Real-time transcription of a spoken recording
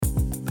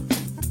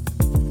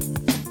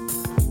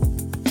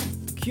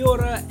Kia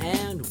ora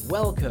and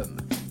welcome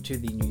to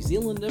the New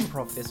Zealand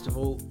Improv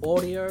Festival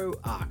Audio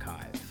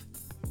Archive,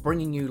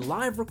 bringing you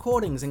live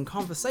recordings and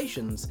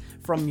conversations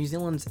from New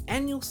Zealand's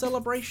annual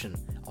celebration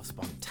of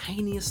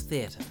spontaneous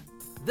theatre.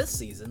 This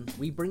season,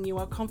 we bring you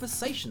our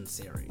Conversation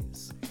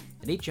series.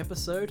 In each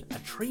episode, a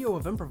trio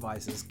of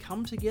improvisers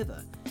come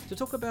together to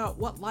talk about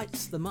what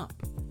lights them up,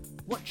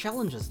 what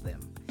challenges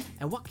them,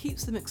 and what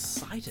keeps them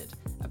excited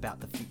about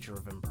the future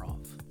of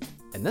improv.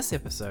 In this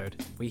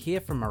episode, we hear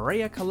from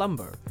Maria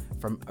Colombo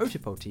from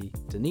Otepoti,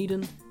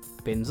 Dunedin,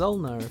 Ben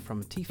Zollner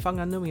from Te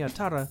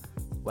Whanganui-a-Tara,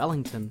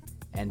 Wellington,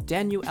 and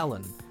Daniel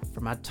Allen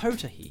from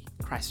Atotahi,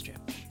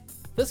 Christchurch.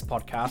 This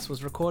podcast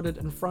was recorded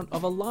in front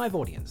of a live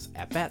audience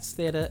at Bats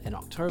Theatre in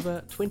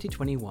October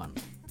 2021.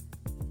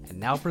 And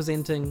now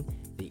presenting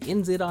the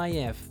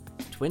NZIF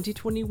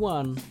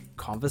 2021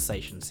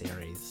 Conversation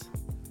Series.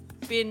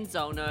 Ben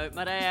Zollner,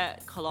 Maria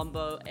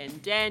Colombo,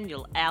 and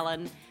Daniel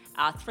Allen,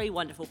 our three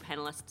wonderful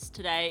panellists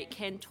today,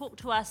 can talk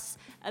to us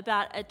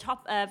about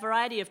a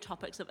variety of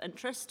topics of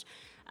interest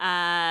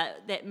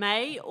that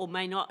may or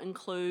may not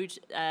include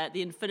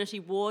the infinity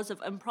wars of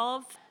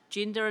improv,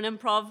 gender and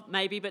improv,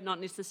 maybe but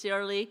not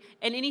necessarily,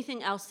 and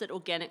anything else that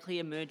organically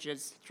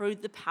emerges through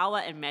the power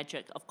and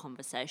magic of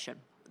conversation.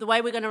 The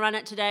way we're going to run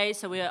it today,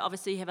 so we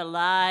obviously have a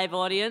live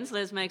audience.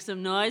 Let's make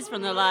some noise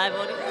from the live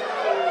audience.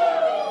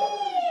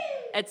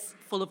 It's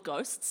full of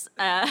ghosts.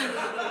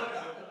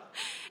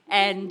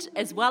 And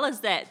as well as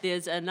that,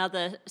 there's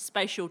another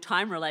spatial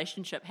time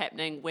relationship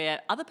happening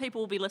where other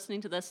people will be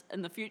listening to this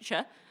in the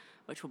future,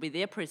 which will be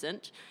their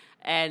present,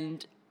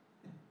 and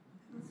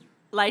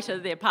later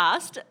their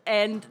past,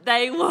 and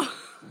they will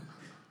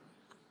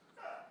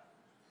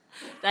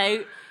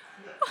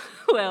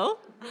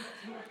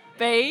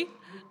be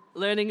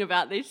learning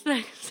about these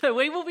things. So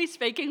we will be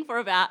speaking for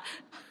about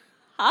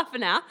half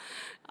an hour.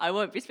 I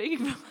won't be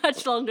speaking for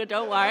much longer,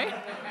 don't worry.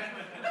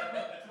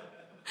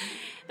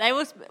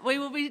 We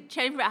will be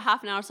chatting for about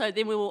half an hour or so,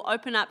 then we will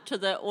open up to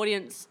the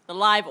audience, the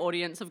live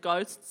audience of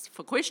ghosts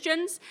for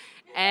questions,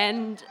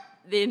 and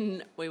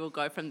then we will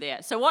go from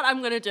there. So what I'm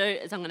going to do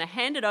is I'm going to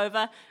hand it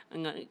over,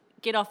 I'm going to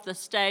get off the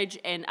stage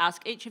and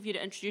ask each of you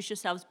to introduce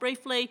yourselves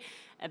briefly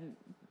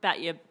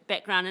about your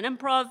background in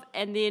improv,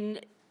 and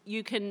then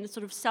you can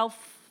sort of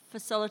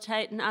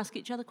self-facilitate and ask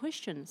each other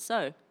questions.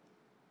 So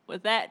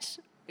with that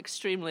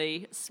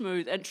extremely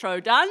smooth intro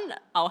done,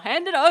 I'll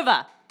hand it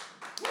over.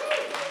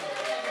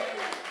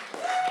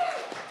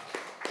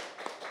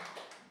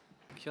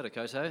 Kia ora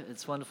koutou.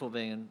 It's wonderful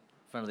being in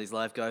front of these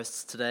live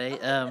ghosts today.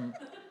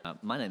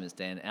 My name is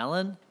Dan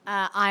Allen.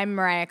 I'm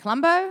Maria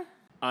Colombo.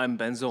 I'm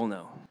Ben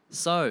Zollner.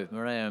 So,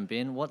 Maria and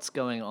Ben, what's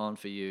going on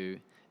for you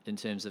in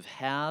terms of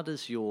how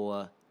does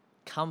your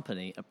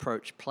company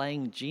approach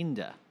playing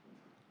gender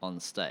on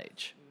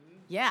stage?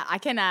 Yeah, I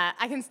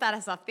can start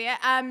us off there.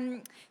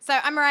 So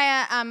I'm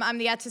Maria. I'm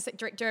the artistic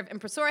director of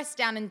Improsaurus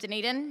down in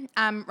Dunedin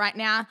right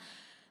now.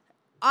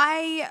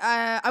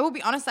 I will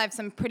be honest, I have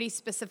some pretty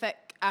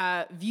specific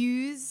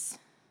views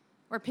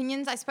or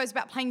opinions, I suppose,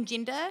 about playing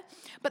gender.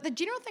 But the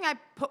general thing I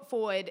put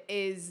forward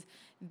is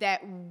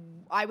that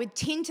I would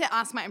tend to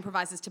ask my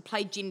improvisers to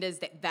play genders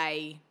that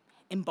they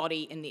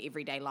embody in their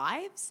everyday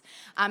lives.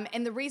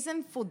 And the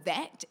reason for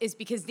that is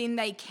because then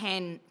they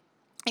can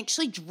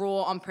actually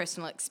draw on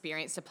personal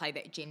experience to play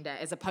that gender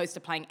as opposed to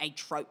playing a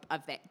trope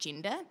of that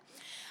gender.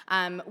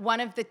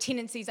 One of the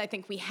tendencies I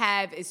think we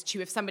have is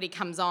to, if somebody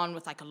comes on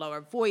with like a lower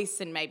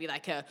voice and maybe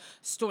like a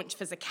staunch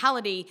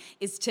physicality,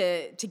 is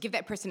to give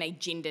that person a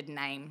gendered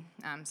name,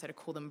 so to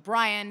call them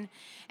Brian.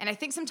 And I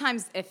think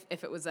sometimes if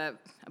it was a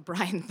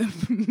Brian, the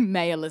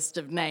malest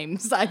of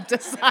names, I've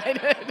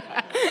decided.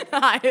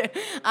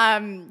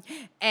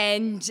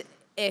 And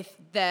if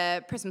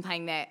the person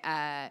playing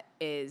that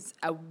is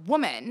a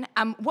woman,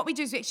 what we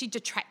do is we actually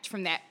detract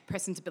from that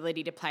person's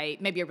ability to play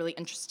maybe a really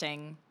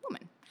interesting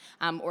woman.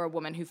 Or a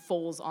woman who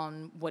falls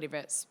on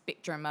whatever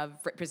spectrum of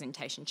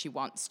representation she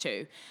wants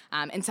to.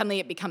 And suddenly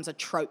it becomes a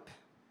trope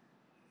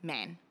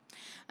man.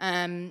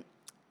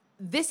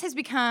 This has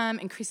become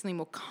increasingly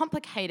more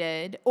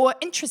complicated, or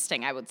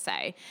interesting, I would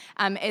say,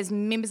 as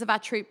members of our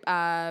troupe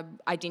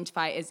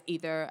identify as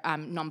either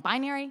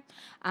non-binary,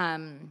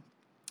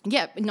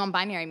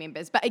 non-binary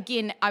members. But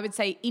again, I would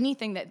say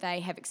anything that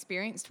they have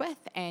experienced with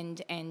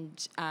and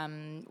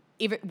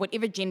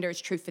whatever gender is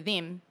true for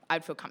them, I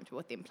would feel comfortable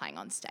with them playing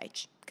on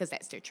stage because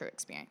that's their true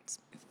experience.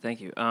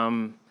 Thank you.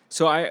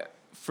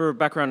 For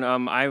background,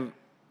 I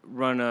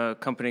run a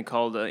company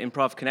called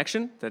Improv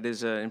Connection. That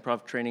is an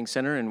improv training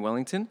center in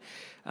Wellington.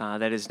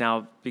 That is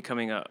now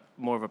becoming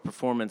more of a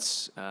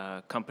performance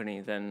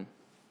company than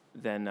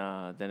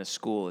a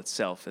school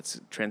itself. It's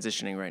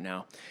transitioning right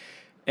now.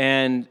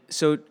 And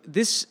so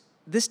this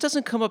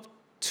doesn't come up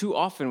too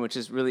often, which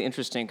is really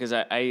interesting because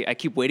I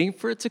keep waiting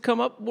for it to come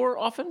up more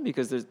often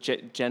because there's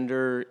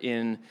gender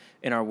in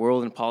our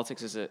world and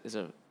politics is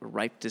a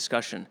ripe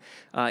discussion.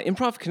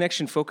 Improv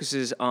Connection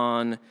focuses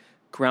on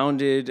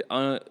grounded,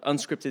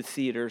 unscripted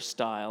theater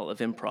style of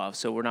improv.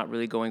 So we're not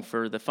really going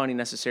for the funny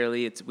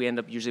necessarily. We end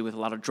up usually with a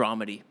lot of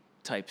dramedy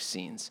type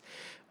scenes.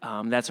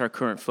 That's our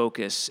current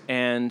focus.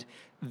 And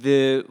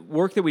the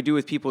work that we do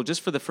with people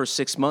just for the first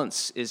 6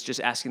 months is just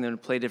asking them to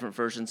play different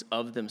versions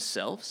of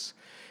themselves.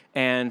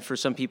 And for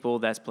some people,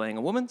 that's playing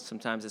a woman.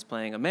 Sometimes it's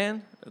playing a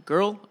man, a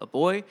girl, a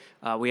boy.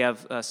 We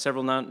have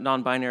several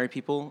non-binary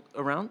people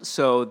around,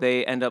 so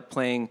they end up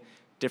playing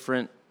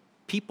different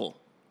people.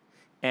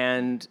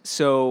 And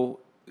so,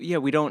 yeah,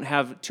 we don't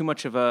have too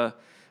much of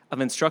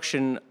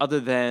instruction other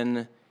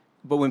than,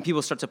 but when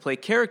people start to play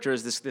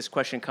characters, this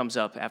question comes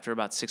up after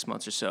about 6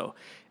 months or so.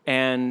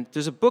 And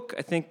there's a book,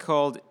 I think,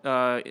 called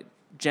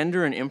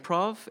Gender and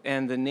Improv,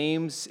 and the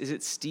name's, is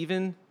it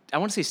Stephen? I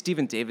want to say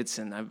Stephen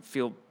Davidson. I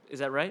feel, is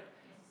that right?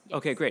 Yes.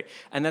 Okay, great.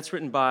 And that's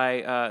written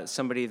by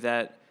somebody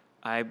that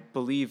I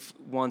believe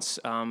once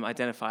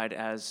identified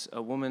as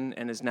a woman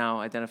and is now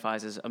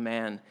identifies as a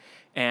man.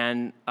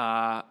 And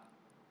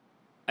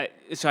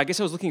so I guess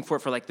I was looking for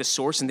like the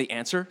source and the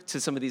answer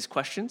to some of these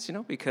questions,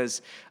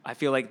 because I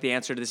feel like the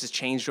answer to this has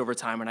changed over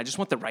time, and I just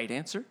want the right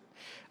answer.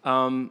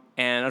 And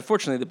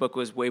unfortunately, the book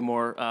was way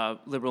more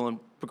liberal and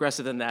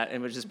progressive than that,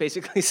 and was just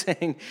basically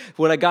saying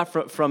what I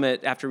got from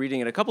it after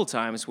reading it a couple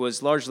times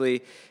was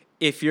largely,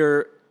 if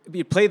you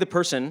play the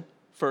person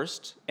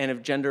first, and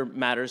if gender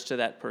matters to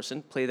that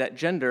person, play that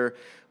gender.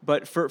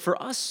 But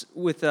for us,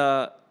 with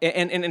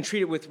and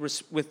treat it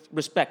with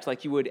respect,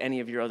 like you would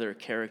any of your other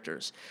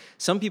characters.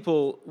 Some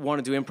people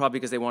want to do improv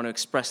because they want to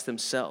express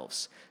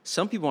themselves.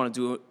 Some people want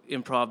to do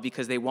improv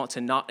because they want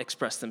to not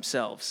express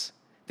themselves.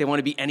 They want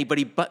to be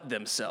anybody but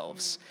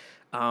themselves.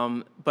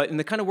 But in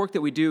the kind of work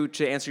that we do,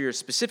 to answer your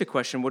specific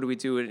question, what do we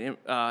do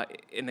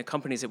in the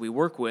companies that we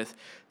work with?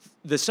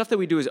 The stuff that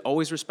we do is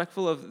always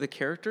respectful of the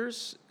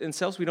characters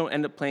themselves. We don't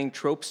end up playing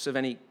tropes of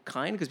any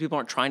kind because people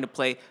aren't trying to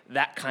play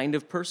that kind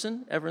of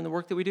person ever in the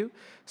work that we do.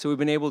 So we've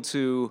been able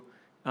to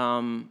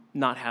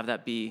not have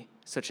that be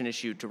such an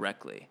issue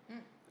directly.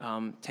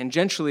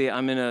 Tangentially,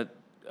 I'm in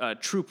a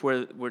troupe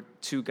where we're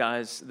two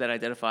guys that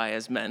identify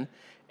as men,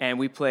 and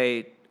we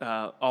play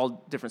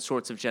all different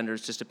sorts of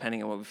genders just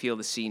depending on what we feel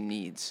the scene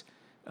needs.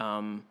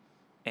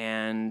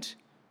 And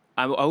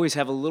I always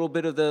have a little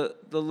bit of the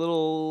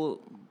little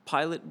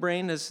pilot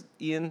brain, as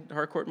Ian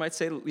Harcourt might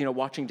say,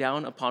 watching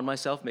down upon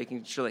myself,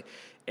 making sure, like,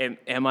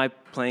 am I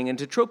playing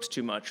into tropes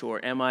too much,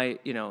 or am I,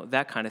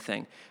 that kind of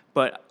thing.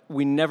 But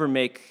we never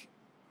make,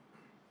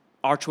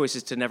 our choice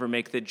is to never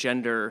make the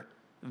gender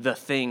the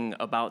thing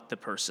about the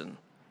person.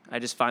 I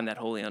just find that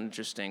wholly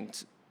uninteresting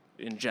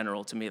in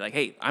general to me. Like,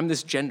 hey, I'm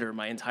this gender.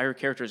 My entire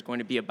character is going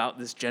to be about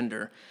this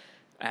gender.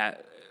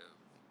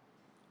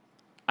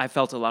 I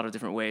felt a lot of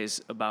different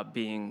ways about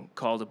being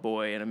called a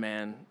boy and a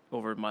man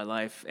over my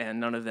life,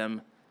 and none of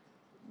them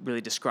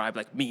really describe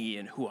like me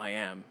and who I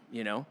am,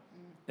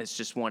 It's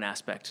just one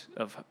aspect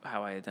of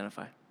how I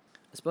identify.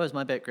 I suppose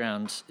my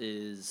background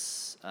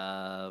is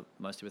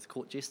mostly with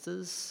court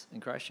jesters in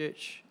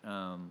Christchurch.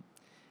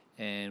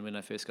 And when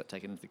I first got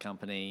taken into the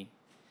company,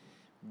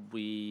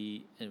 but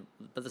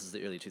this is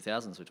the early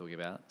 2000s we're talking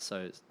about,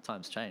 so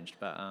times changed.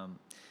 But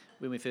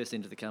when we first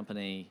entered the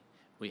company,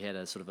 we had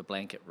a sort of a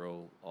blanket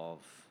rule of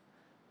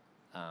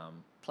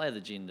play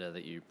the gender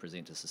that you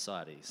present to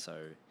society. So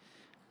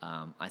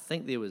I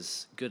think there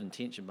was good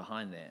intention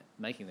behind that,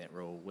 making that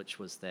rule, which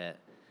was that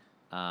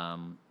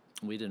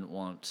we didn't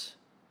want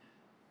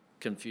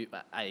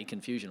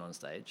confusion on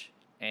stage,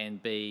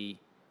 and B,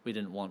 we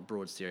didn't want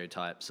broad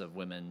stereotypes of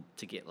women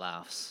to get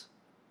laughs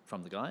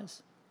from the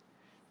guys.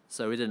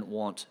 So we didn't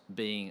want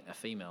being a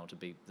female to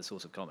be the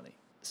source of comedy.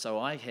 So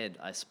I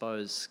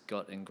suppose,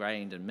 got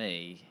ingrained in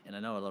me, and I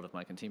know a lot of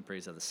my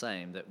contemporaries are the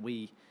same, that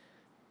we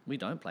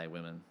don't play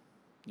women,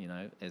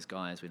 as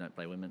guys, we don't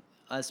play women.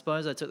 I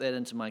suppose I took that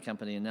into my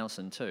company in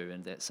Nelson too,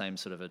 and that same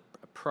sort of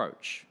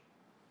approach.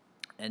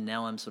 And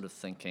now I'm sort of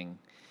thinking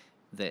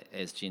that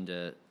as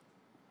gender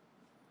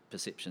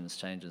perceptions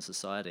change in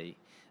society,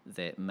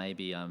 that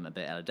maybe I'm a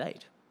bit out of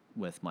date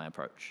with my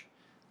approach.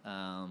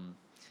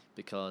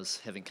 Because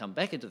having come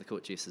back into the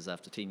court jesters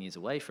after 10 years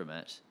away from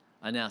it,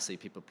 I now see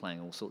people playing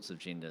all sorts of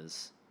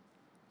genders.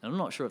 And I'm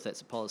not sure if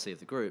that's a policy of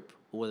the group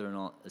or whether or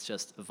not it's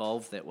just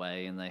evolved that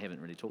way and they haven't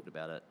really talked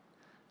about it.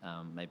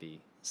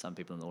 Maybe some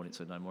people in the audience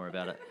would know more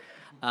about it.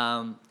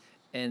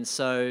 And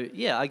so,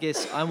 yeah, I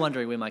guess I'm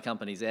wondering where my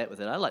company's at with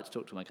it. I'd like to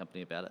talk to my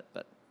company about it,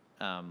 but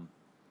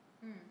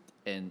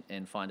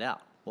and find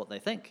out what they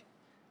think.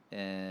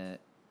 And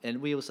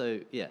we also,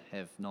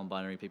 have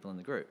non-binary people in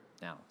the group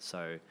now.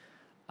 So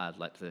I'd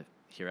like to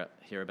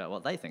hear about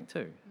what they think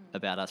too,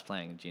 about us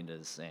playing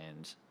genders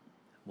and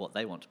what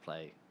they want to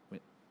play.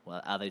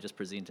 Well, are they just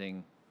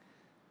presenting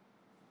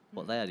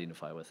what they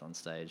identify with on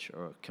stage,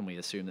 or can we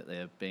assume that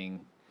they're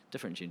being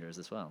different genders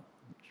as well?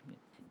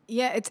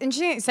 Yeah, it's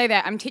interesting to say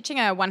that. I'm teaching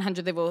a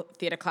 100 level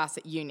theatre class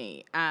at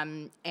uni,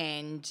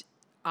 and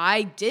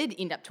I did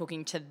end up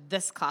talking to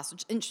this class,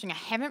 which is interesting. I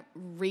haven't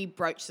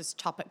rebroached this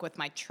topic with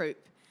my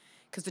troupe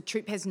because the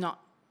troupe has not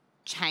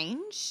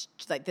changed.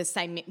 Like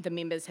the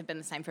members have been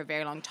the same for a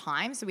very long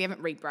time, so we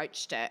haven't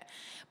rebroached it.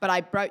 But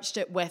I broached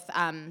it with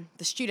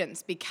the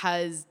students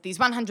because these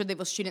 100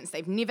 level students,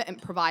 they've never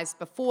improvised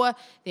before.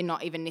 They're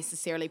not even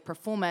necessarily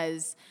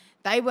performers.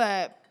 they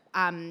were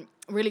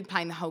really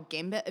playing the whole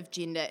gambit of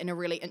gender in a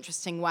really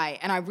interesting way.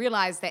 And I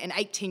realised that an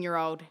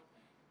 18-year-old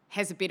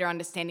has a better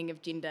understanding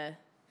of gender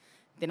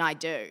than I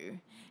do,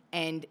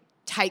 and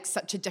takes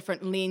such a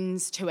different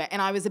lens to it.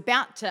 And I was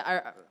about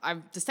to, I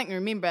distinctly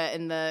remember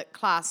in the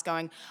class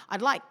going,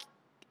 I'd like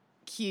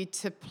you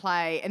to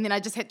play, and then I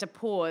just had to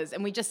pause,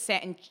 and we just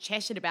sat and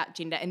chatted about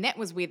gender, and that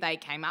was where they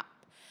came up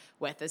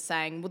with, is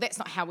saying, well, that's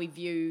not how we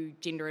view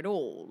gender at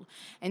all.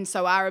 And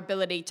so our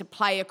ability to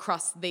play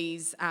across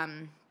these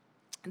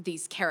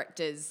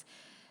characters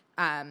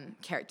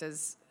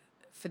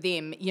for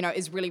them, you know,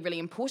 is really, really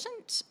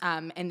important,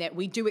 and that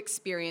we do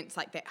experience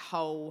like that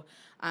whole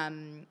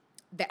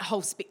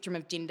spectrum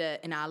of gender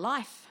in our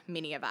life,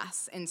 many of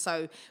us, and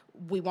so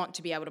we want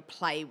to be able to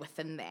play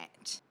within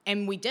that.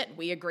 And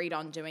we agreed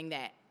on doing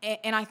that.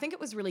 And I think it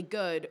was really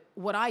good.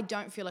 What I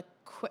don't feel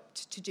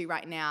equipped to do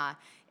right now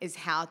is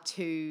how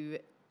to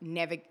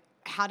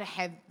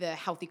have the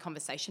healthy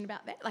conversation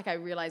about that. Like, I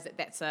realise that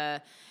that's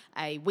a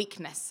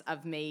weakness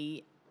of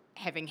me,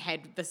 having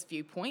had this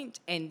viewpoint,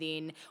 and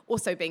then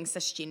also being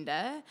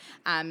cisgender,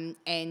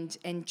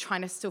 and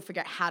trying to still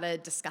figure out how to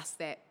discuss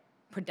that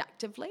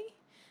productively,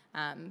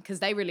 because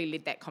they really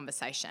led that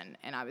conversation,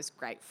 and I was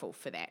grateful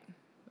for that.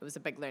 It was a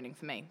big learning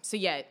for me. So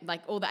yeah,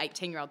 like all the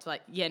 18-year-olds were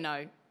like, yeah,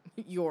 no,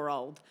 you're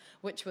old,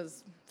 which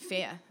was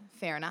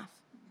fair enough.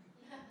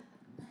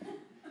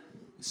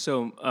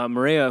 So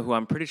Maria, who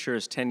I'm pretty sure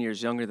is 10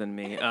 years younger than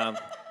me,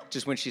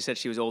 just when she said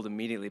she was old,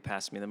 immediately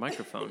passed me the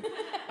microphone,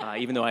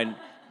 even though I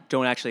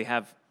don't actually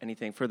have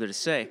anything further to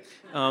say.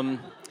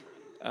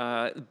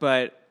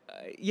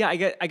 Yeah,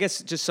 I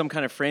guess just some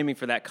kind of framing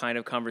for that kind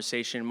of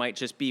conversation might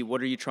just be,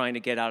 what are you trying to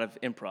get out of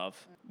improv?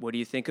 What do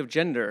you think of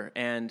gender?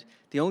 And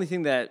the only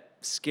thing that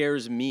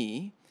scares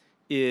me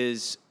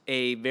is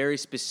a very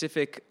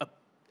specific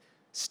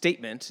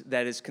statement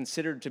that is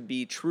considered to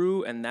be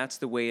true, and that's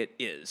the way it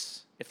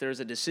is. If there's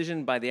a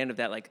decision by the end of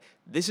that, like,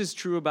 this is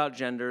true about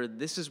gender,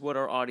 this is what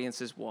our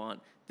audiences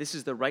want, this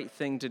is the right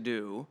thing to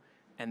do,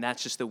 and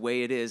that's just the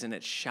way it is, and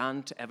it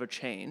shan't ever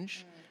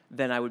change,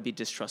 then I would be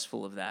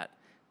distrustful of that.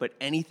 But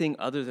anything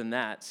other than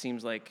that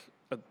seems like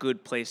a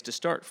good place to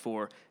start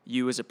for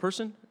you as a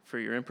person, for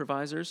your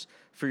improvisers,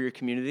 for your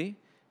community,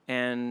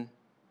 and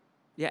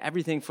yeah,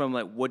 everything from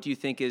like, what do you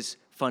think is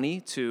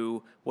funny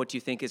to what do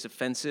you think is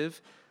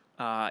offensive?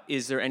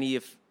 Is there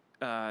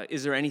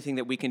anything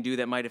that we can do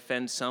that might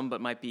offend some but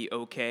might be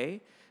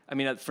okay? I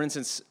mean, for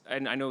instance,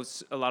 and I know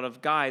a lot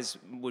of guys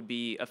would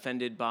be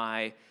offended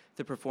by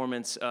the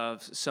performance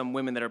of some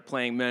women that are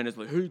playing men as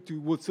like, hey,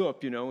 dude, what's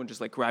up, you know, and just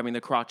like grabbing the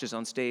crotches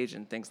on stage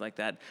and things like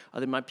that.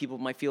 People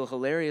might feel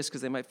hilarious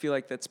because they might feel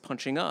like that's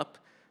punching up.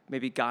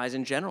 Maybe guys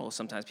in general,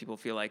 sometimes people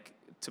feel like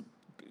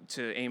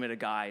to aim at a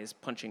guy is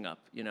punching up,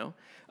 you know?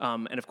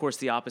 And of course,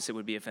 the opposite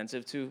would be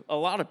offensive to a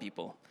lot of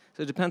people.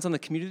 So it depends on the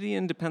community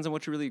and depends on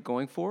what you're really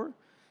going for.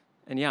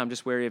 And yeah, I'm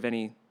just wary of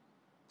any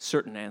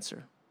certain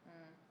answer.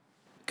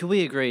 Could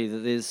we agree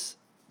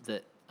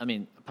that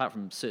apart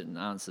from certain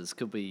answers,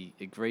 could we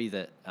agree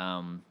that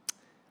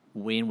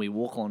when we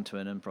walk onto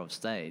an improv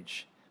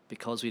stage,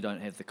 because we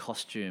don't have the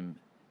costume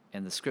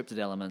and the scripted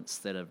elements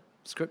that a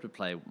scripted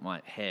play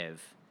might have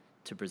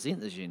to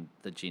present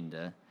the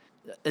gender,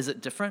 is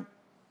it different?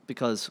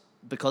 Because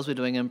we're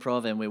doing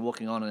improv and we're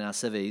walking on in our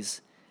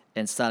civvies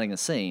and starting a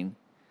scene,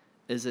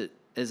 is it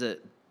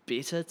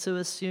better to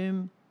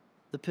assume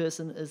the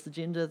person is the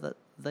gender that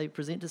they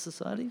present to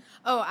society?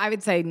 Oh, I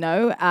would say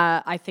no.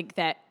 I think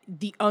that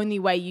the only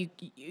way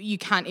you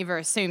can't ever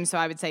assume, so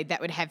I would say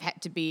that would have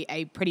had to be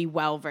a pretty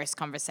well-versed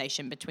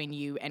conversation between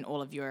you and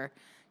all of your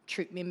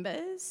troupe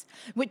members,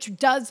 which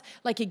does,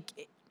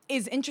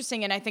 is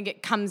interesting, and I think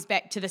it comes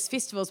back to this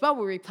festival as well,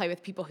 where we play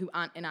with people who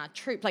aren't in our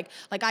troupe. Like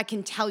I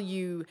can tell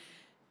you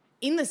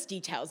endless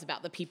details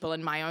about the people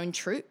in my own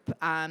troupe,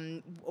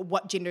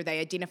 what gender they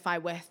identify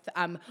with,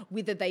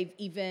 whether they've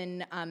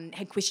even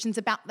had questions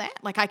about that.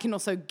 Like, I can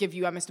also give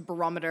you almost a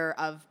barometer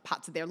of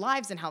parts of their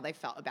lives and how they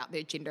felt about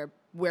their gender.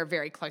 We're a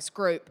very close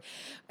group.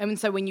 And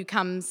so when you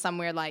come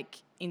somewhere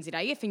like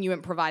NZIF and you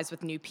improvise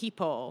with new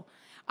people,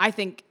 I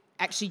think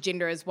actually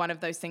gender is one of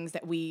those things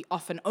that we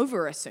often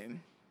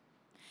over-assume.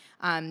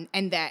 And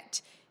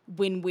that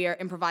when we're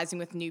improvising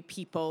with new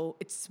people,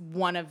 it's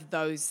one of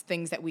those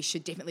things that we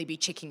should definitely be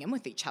checking in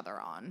with each other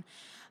on.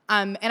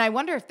 And I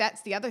wonder if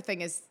that's the other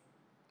thing, is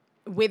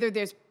whether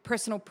there's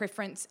personal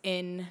preference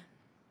in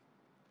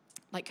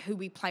like who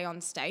we play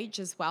on stage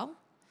as well.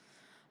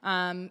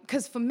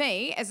 Because for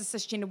me, as a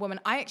cisgender woman,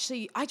 I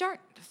can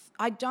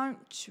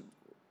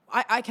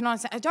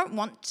honestly, I don't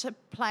want to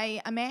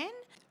play a man.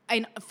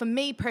 And for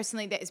me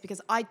personally, that is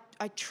because I've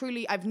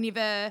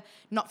never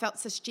not felt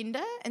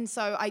cisgender, and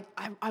so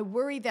I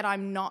worry that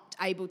I'm not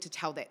able to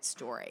tell that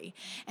story.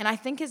 And I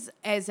think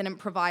as an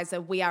improviser,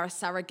 we are a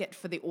surrogate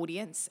for the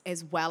audience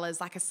as well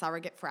as like a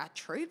surrogate for our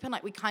troupe, and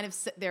like we kind of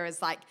sit there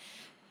as like,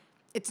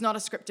 it's not a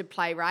scripted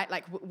play, right?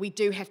 Like we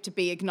do have to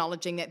be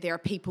acknowledging that there are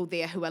people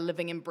there who are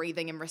living and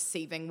breathing and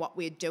receiving what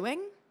we're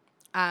doing.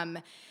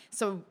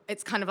 So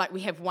it's kind of like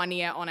we have one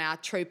ear on our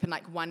troupe and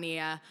like one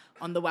ear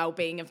on the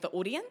well-being of the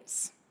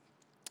audience.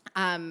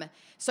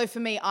 So for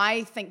me,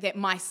 I think that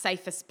my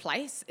safest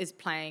place is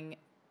playing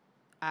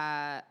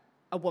a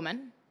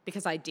woman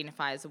because I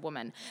identify as a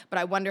woman. But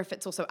I wonder if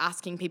it's also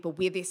asking people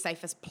where their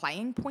safest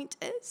playing point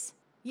is.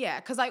 Yeah,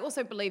 because I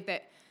also believe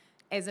that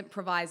as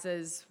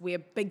improvisers, we're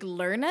big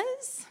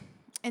learners.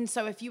 And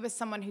so if you were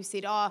someone who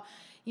said, oh,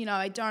 you know,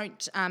 I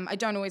don't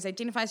always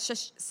identify as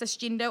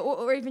cisgender,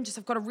 or even just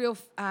I've got a real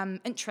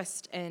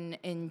interest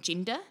in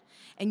gender,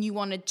 and you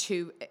wanted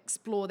to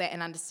explore that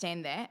and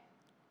understand that,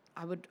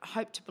 I would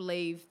hope to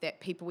believe that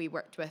people we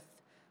worked with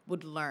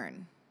would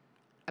learn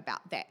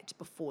about that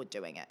before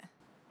doing it.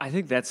 I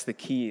think that's the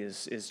key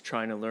is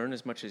trying to learn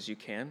as much as you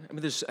can. I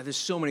mean, there's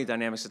so many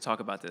dynamics to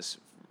talk about this.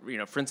 You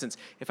know, for instance,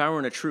 if I were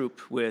in a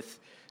troupe with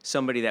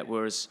somebody that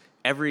was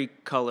every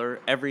color,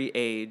 every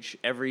age,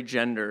 every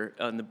gender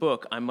in the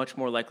book, I'm much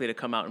more likely to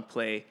come out and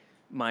play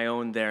my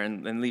own there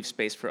and leave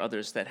space for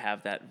others that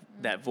have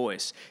that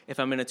voice.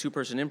 If I'm in a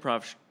two-person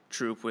improv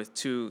troupe with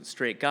two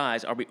straight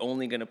guys, are we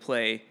only going to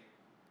play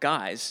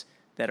guys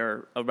that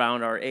are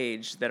around our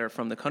age, that are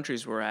from the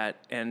countries we're at?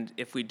 And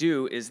if we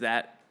do, is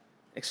that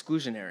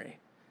exclusionary?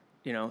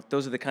 You know,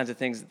 those are the kinds of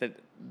things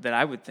that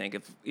I would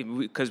think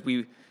because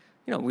we've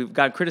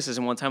got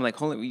criticism one time like,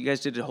 holy, you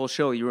guys did the whole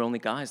show, you were only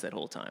guys that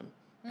whole time.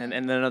 And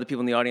then other people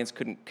in the audience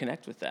couldn't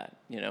connect with that,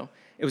 you know.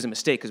 It was a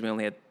mistake because we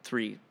only had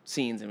 3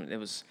 scenes, and it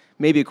was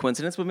maybe a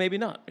coincidence, but maybe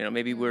not. You know,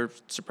 maybe we're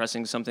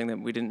suppressing something that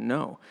we didn't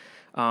know.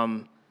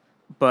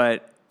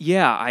 But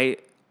yeah,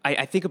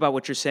 I think about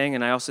what you're saying,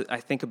 and I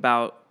think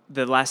about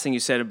the last thing you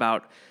said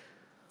about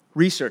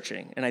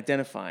researching and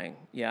identifying,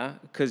 yeah?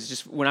 Because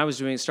just when I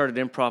was started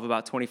improv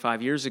about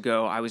 25 years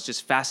ago, I was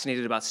just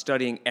fascinated about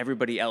studying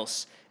everybody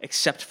else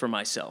except for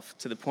myself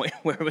to the point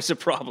where it was a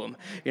problem,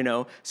 you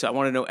know? So I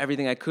wanted to know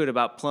everything I could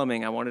about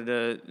plumbing. I wanted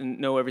to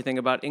know everything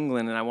about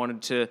England, and I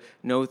wanted to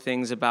know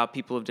things about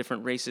people of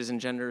different races and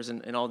genders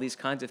and all these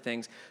kinds of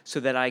things so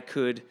that I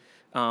could...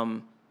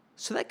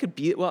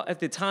 be, well, at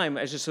the time,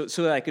 I was just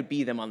so that I could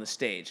be them on the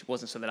stage. It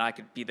wasn't so that I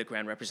could be the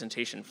grand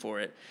representation for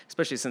it,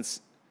 especially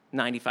since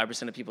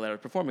 95% of people that I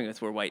was performing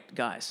with were white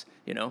guys,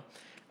 you know,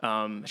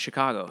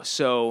 Chicago.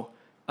 So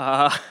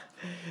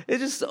it's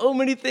just so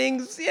many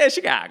things. Yeah,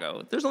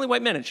 Chicago. There's only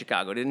white men in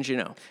Chicago, didn't you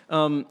know?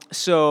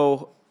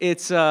 So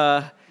it's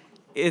yeah.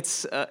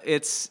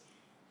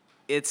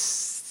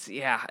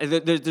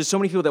 There's so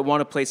many people that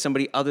want to play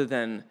somebody other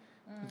than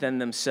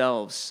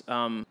themselves.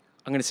 I'm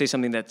going to say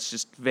something that's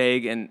just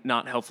vague and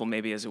not helpful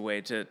maybe as a way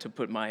to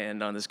put my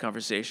end on this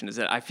conversation, is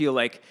that I feel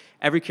like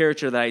every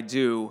character that I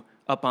do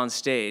up on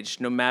stage,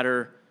 no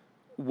matter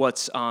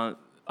what's on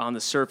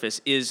the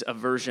surface, is a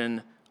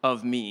version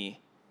of me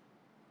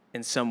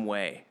in some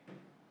way.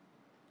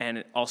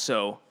 And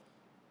also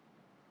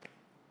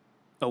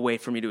a way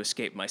for me to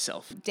escape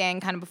myself. Dan,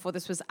 kind of before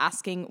this, was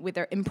asking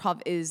whether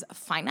improv is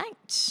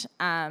finite.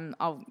 I'm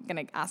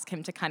going to ask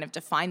him to kind of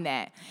define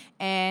that.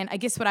 And I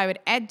guess what I would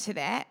add to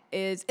that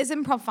is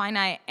improv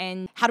finite,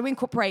 and how do we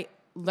incorporate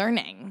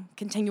learning,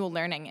 continual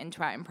learning,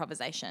 into our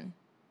improvisation,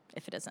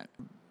 if it isn't?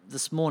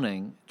 This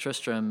morning,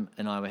 Tristram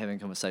and I were having a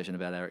conversation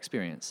about our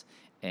experience,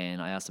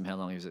 and I asked him how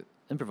long he was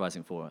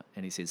improvising for,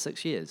 and he said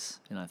 6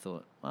 years. And I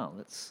thought, wow,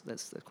 that's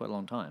quite a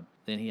long time.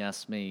 Then he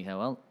asked me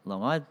how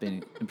long I'd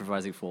been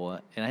improvising for,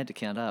 and I had to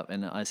count up,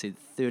 and I said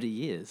 30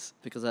 years,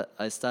 because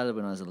I started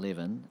when I was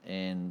 11,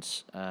 and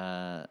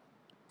now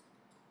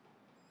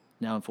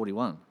I'm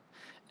 41.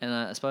 And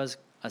I suppose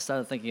I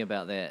started thinking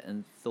about that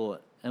and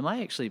thought, am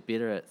I actually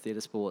better at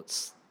theatre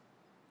sports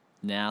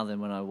now than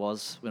when I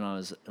was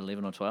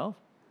 11 or 12?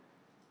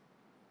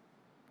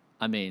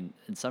 I mean,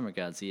 in some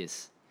regards,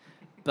 yes.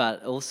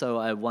 But also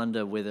I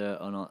wonder whether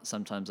or not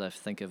sometimes I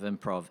think of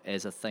improv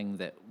as a thing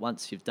that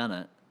once you've done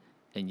it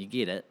and you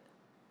get it,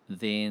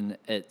 then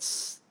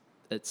it's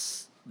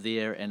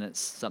there, and it's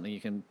something you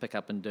can pick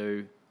up and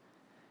do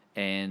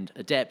and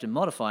adapt and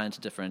modify into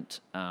different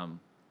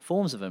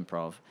forms of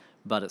improv,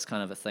 but it's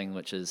kind of a thing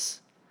which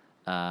is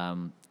a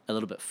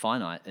little bit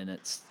finite in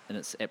its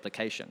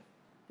application.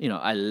 You know,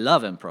 I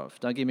love improv,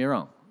 don't get me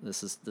wrong.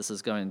 This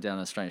is going down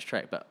a strange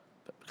track, but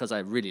because I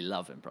really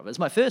love improv. It's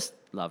my first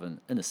love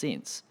in a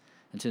sense,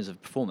 in terms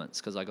of performance,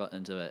 because I got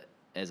into it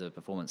as a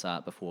performance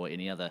art before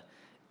any other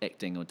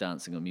acting or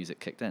dancing or music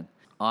kicked in.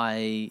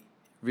 I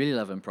really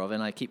love improv,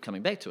 and I keep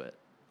coming back to it.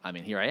 I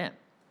mean, here I am,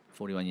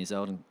 41 years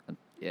old, and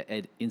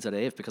at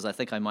NZAF, because I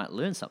think I might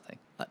learn something.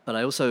 But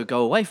I also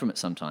go away from it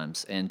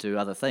sometimes and do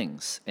other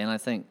things. And I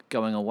think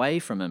going away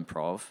from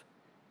improv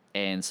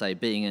and, say,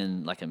 being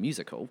in like a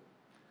musical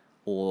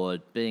or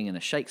being in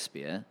a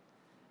Shakespeare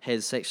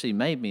has actually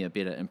made me a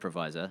better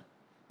improviser,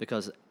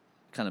 because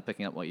kind of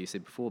picking up what you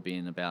said before,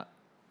 being about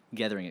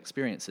gathering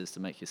experiences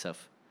to make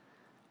yourself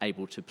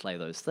able to play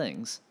those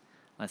things,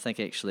 I think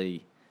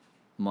actually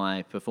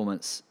my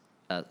performance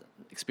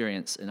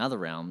experience in other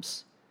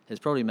realms has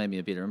probably made me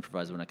a better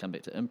improviser when I come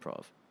back to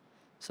improv.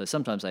 So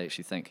sometimes I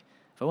actually think,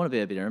 if I want to be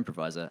a better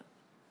improviser,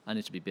 I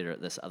need to be better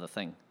at this other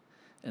thing.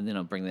 And then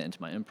I'll bring that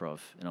into my improv,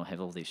 and I'll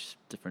have all these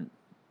different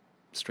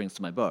strings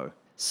to my bow.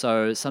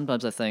 So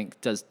sometimes I think,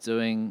 does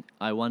doing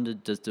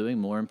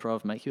more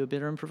improv make you a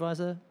better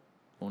improviser?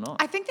 or not?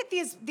 I think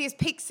that there's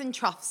peaks and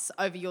troughs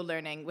over your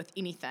learning with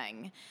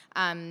anything,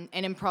 and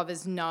improv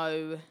is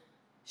no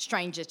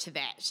stranger to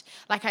that.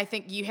 Like, I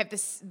think you have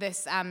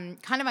this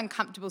kind of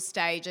uncomfortable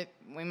stage.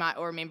 We might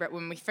all remember it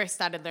when we first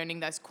started learning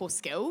those core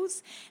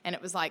skills, and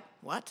it was like,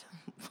 what?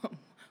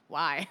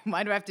 Why?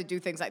 Why do I have to do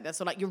things like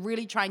this? Or like, you're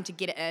really trying to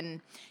get it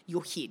in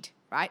your head,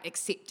 right?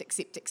 Accept.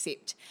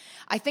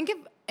 I think of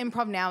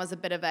improv now as a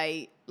bit of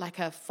a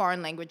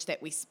foreign language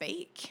that we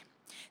speak.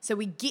 So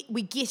we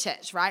get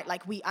it, right?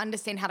 Like, we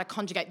understand how to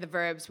conjugate the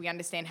verbs, we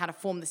understand how to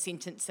form the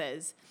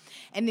sentences.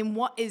 And then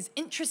what is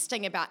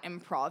interesting about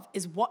improv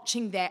is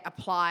watching that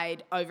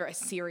applied over a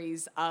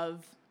series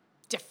of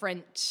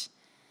different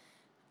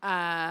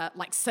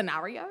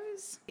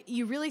scenarios.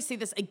 You really see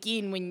this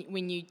again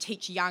when you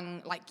teach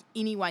young, like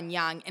anyone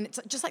young, and it's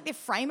just like their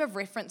frame of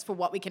reference for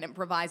what we can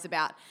improvise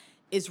about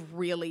is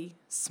really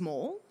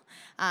small.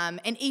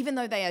 And even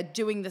though they are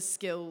doing the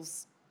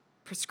skills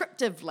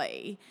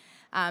prescriptively,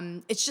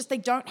 it's just they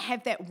don't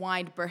have that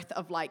wide berth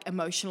of like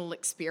emotional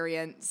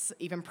experience,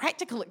 even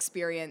practical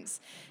experience,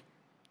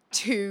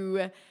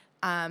 to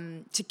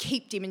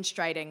keep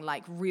demonstrating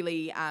like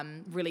really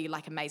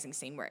like amazing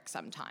scene work.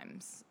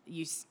 Sometimes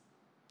you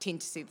tend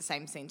to see the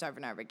same scenes over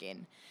and over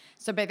again.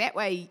 So by that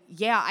way,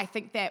 yeah, I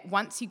think that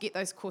once you get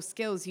those core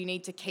skills, you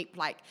need to keep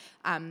like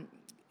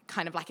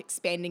kind of like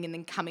expanding and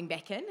then coming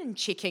back in and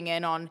checking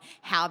in on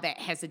how that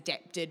has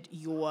adapted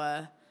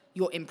your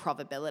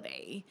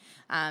improvability.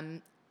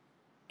 And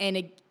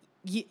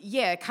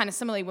kind of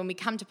similarly, when we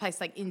come to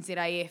places like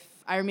NZAF,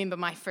 I remember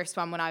my first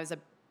one when I was a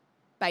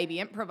baby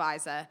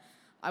improviser,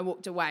 I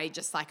walked away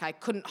just like I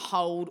couldn't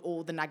hold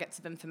all the nuggets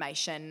of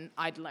information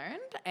I'd learned,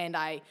 and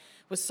I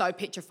was so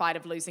petrified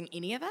of losing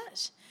any of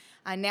it.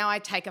 And now I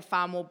take a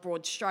far more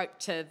broad stroke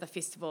to the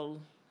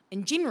festival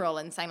in general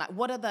and saying like,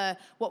 what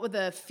were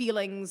the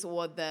feelings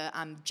or the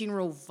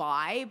general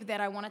vibe that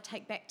I want to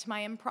take back to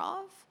my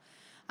improv?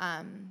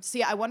 So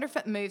yeah, I wonder if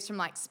it moves from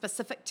like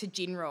specific to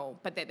general,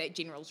 but that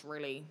general is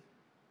really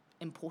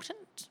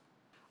important.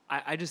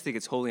 I just think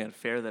it's wholly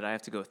unfair that I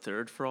have to go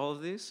third for all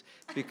of these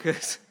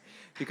because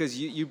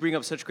you bring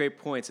up such great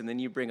points and then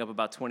you bring up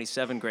about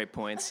 27 great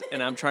points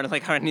and I'm trying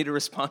to I need to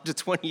respond to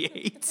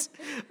 28.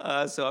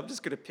 So I'm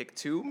just going to pick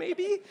 2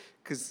 maybe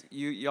because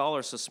y'all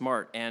are so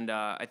smart and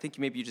I think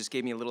maybe you just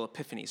gave me a little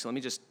epiphany. So let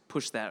me just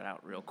push that out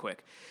real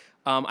quick.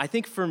 I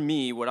think for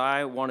me, what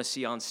I want to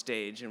see on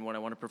stage and what I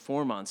want to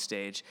perform on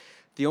stage,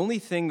 the only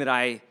thing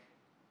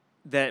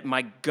that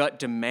my gut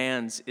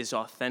demands is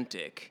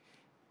authentic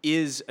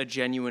is a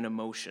genuine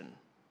emotion.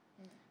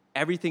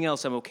 Everything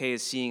else I'm okay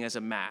as seeing as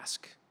a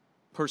mask,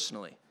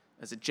 personally,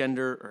 as a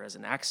gender or as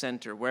an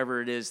accent or wherever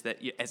it is,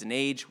 as an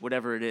age,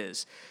 whatever it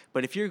is.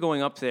 But if you're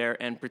going up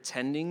there and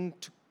pretending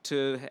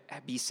to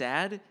be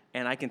sad,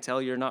 and I can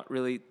tell you're not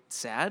really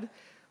sad,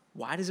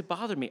 why does it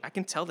bother me? I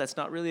can tell that's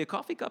not really a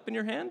coffee cup in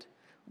your hand.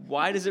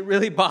 Why does it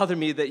really bother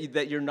me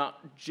that you're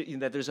not,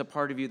 that there's a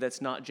part of you that's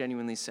not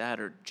genuinely sad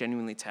or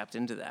genuinely tapped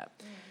into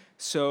that?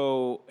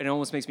 So it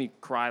almost makes me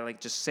cry, like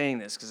just saying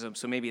this,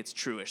 so maybe it's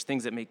truish.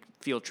 Things that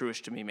feel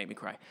truish to me make me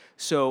cry.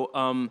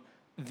 So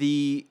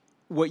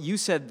what you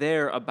said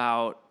there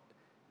about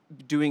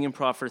doing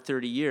improv for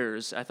 30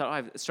 years, I thought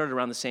I started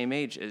around the same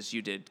age as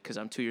you did because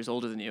I'm 2 years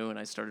older than you, and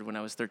I started when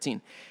I was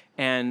 13.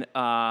 And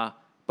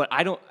but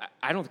I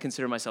don't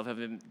consider myself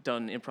having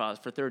done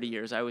improv for 30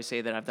 years. I always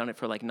say that I've done it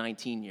for like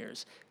 19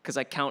 years because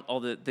I count all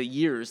the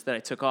years that I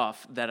took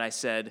off that I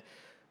said,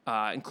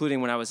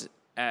 including when I was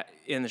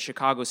in the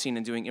Chicago scene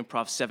and doing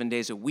improv 7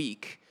 days a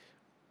week.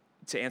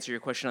 To answer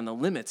your question on the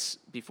limits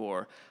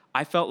before,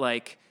 I felt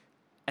like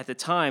at the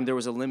time there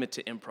was a limit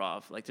to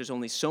improv. Like there's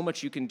only so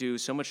much you can do,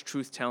 so much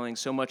truth-telling,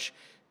 so much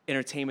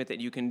entertainment that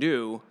you can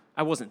do.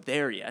 I wasn't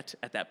there yet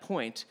at that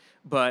point,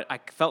 but I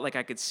felt like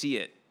I could see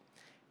it.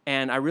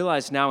 And I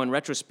realize now in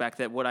retrospect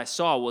that what I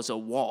saw was a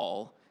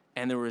wall,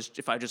 and there was,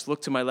 if I just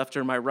looked to my left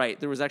or my right,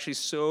 there was actually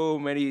so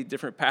many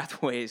different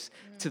pathways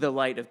to the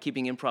light of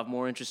keeping improv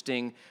more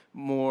interesting,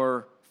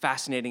 more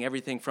fascinating,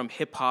 everything from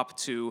hip-hop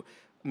to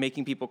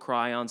making people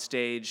cry on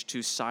stage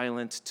to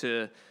silent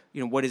to,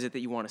 what is it that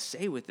you want to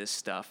say with this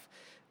stuff?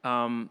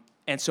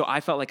 And so I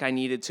felt like I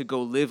needed to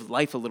go live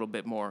life a little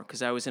bit more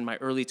because I was in my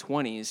early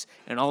 20s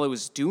and all I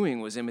was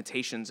doing was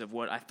imitations of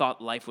what I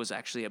thought life was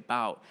actually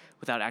about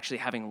without actually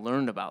having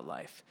learned about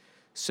life.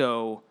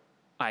 So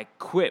I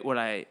quit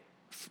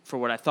for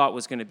what I thought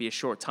was going to be a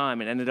short time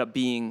and ended up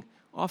being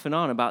off and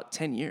on about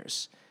 10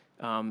 years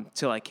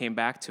till I came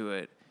back to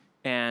it.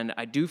 And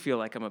I do feel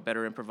like I'm a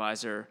better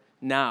improviser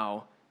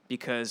now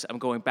because I'm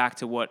going back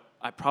to what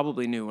I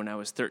probably knew when I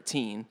was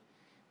 13,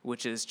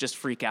 which is just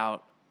freak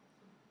out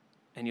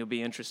and you'll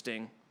be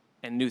interesting,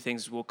 and new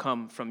things will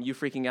come from you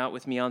freaking out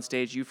with me on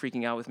stage, you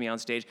freaking out with me on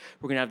stage.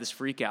 We're going to have this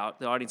freak out.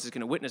 The audience is going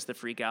to witness the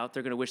freak out.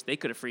 They're going to wish they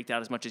could have freaked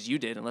out as much as you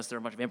did, unless they're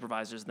a bunch of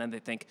improvisers, and then they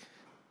think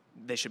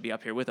they should be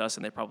up here with us,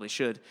 and they probably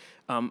should.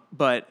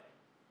 But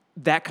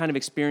that kind of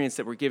experience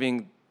that we're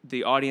giving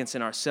the audience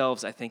and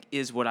ourselves, I think,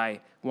 is what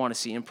I want to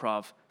see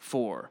improv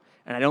for.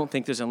 And I don't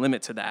think there's a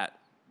limit to that.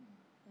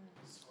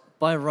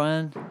 Bye,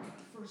 Ryan.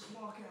 First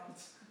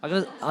walkout.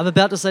 I'm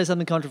about to say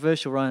something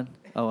controversial, Ryan.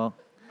 Oh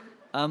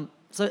well.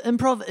 So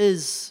improv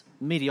is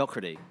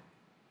mediocrity,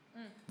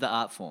 the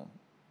art form,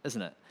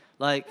 isn't it?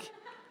 Like,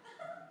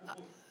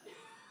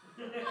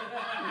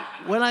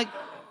 when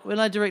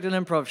I direct an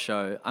improv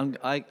show,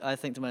 I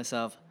think to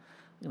myself,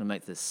 I'm going to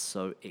make this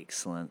so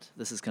excellent.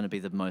 This is going to be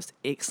the most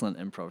excellent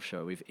improv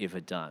show we've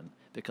ever done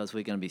because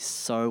we're going to be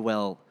so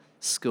well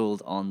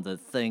schooled on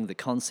the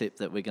concept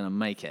that we're going to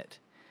make it.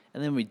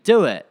 And then we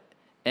do it,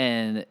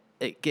 and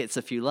it gets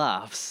a few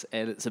laughs,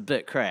 and it's a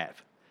bit crap.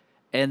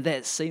 And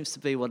that seems to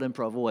be what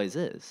improv always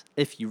is,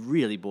 if you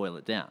really boil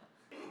it down.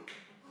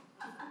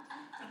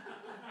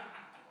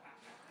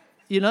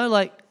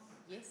 Like...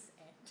 Yes,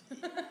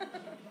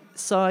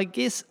 So I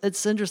guess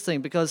it's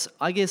interesting because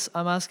I guess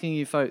I'm asking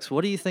you folks,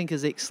 what do you think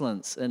is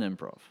excellence in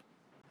improv?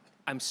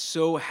 I'm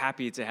so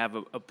happy to have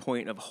a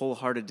point of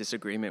wholehearted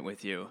disagreement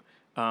with you,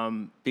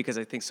 because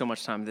I think so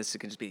much time this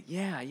can just be,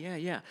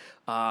 yeah.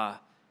 Wow,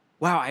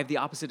 I have the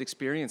opposite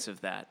experience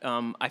of that.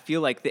 I feel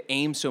like the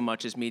aim so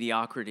much is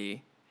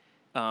mediocrity,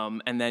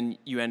 and then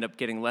you end up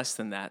getting less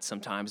than that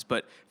sometimes.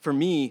 But for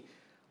me,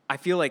 I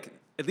feel like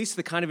at least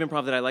the kind of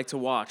improv that I like to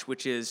watch,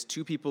 which is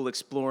two people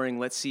exploring,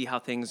 let's see how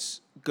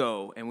things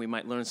go, and we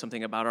might learn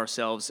something about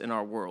ourselves and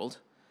our world.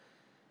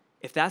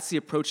 If that's the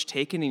approach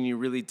taken and you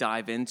really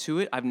dive into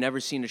it, I've never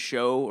seen a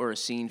show or a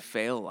scene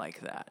fail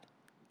like that.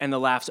 And the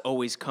laughs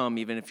always come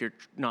even if you're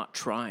not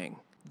trying.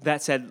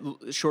 That said,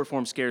 short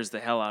form scares the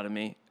hell out of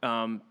me.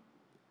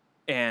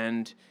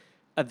 And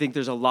I think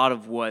there's a lot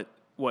of what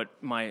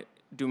my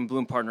Doom and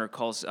Bloom partner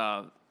calls...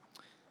 well,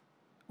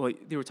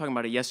 they were talking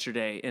about it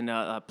yesterday in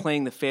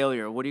playing the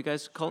failure. What do you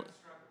guys call it?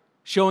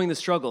 Showing the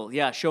struggle.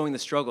 Yeah, showing the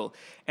struggle.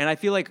 And I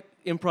feel like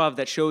improv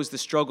that shows the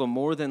struggle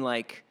more than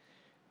like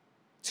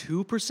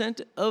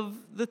 2% of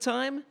the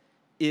time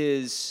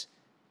is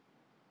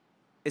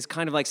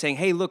kind of like saying,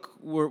 "Hey, look,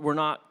 we're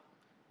not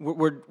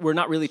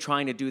really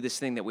trying to do this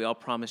thing that we all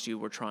promised you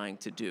we're trying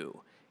to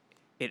do."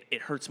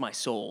 It hurts my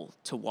soul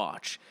to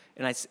watch.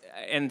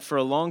 And for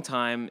a long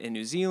time in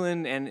New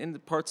Zealand and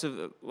in lots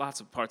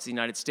of parts of the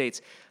United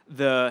States,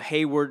 the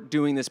 "hey, we're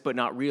doing this but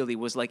not really"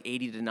 was like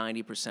 80 to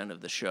 90%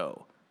 of the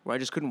show, where I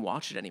just couldn't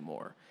watch it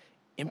anymore.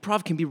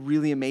 Improv can be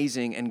really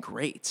amazing and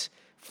great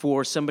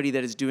for somebody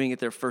that is doing it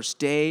their first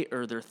day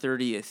or their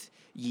 30th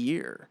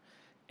year,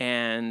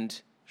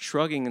 and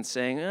shrugging and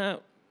saying,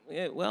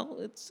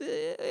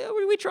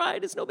 we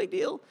tried, it's no big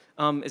deal,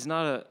 is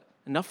not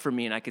enough for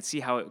me, and I could see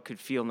how it could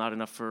feel not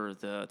enough for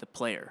the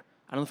player.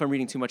 I don't know if I'm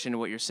reading too much into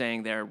what you're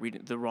saying there,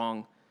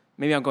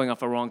 maybe I'm going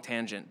off a wrong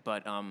tangent,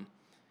 but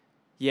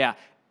yeah.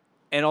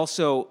 And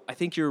also, I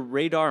think your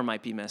radar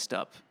might be messed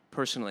up,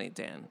 personally,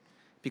 Dan,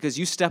 because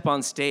you step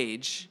on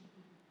stage,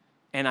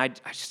 and I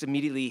just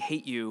immediately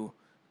hate you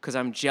because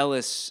I'm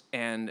jealous,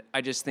 and I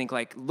just think,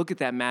 like, look at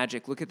that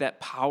magic, look at that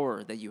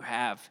power that you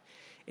have.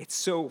 It's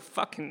so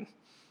fucking,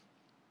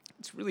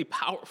 it's really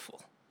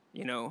powerful,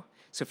 you know?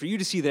 So for you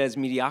to see that as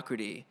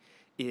mediocrity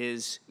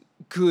is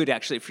good,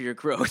 actually, for your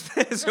growth.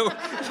 So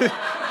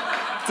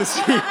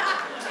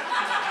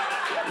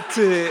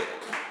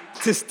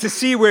to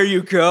see where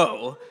you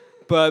go,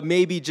 but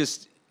maybe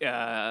just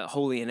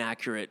wholly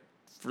inaccurate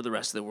for the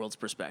rest of the world's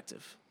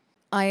perspective.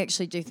 I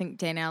actually do think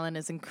Dan Allen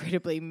is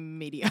incredibly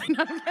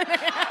mediocre.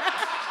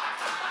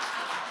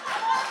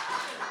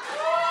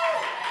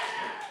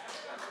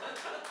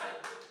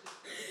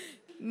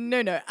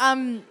 No. No.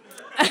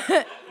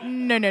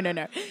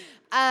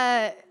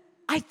 I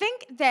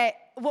think that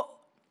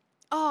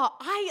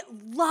I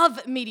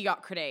love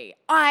mediocrity.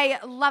 I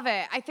love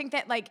it. I think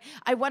that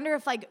I wonder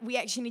if we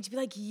actually need to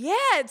be yeah,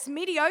 it's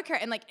mediocre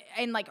and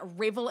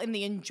revel in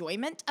the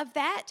enjoyment of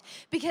that,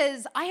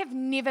 because I have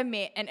never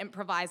met an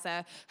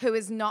improviser who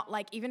is not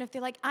even if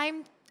they're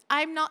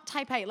I'm not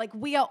type A.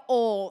 We are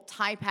all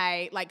type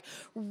A,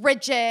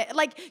 rigid. Do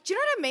you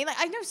know what I mean?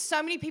 I know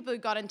so many people who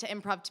got into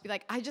improv to be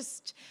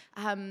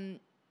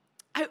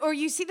or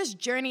you see this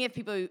journey of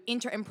people who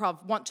enter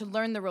improv, want to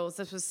learn the rules.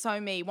 This was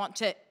so me, want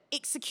to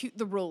execute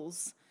the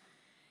rules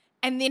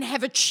and then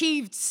have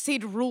achieved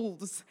said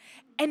rules,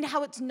 and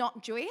how it's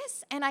not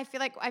joyous. And I feel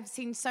like I've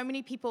seen so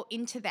many people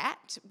into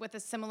that with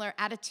a similar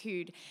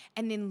attitude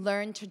and then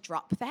learn to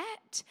drop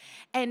that.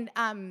 And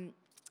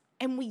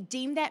we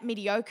deem that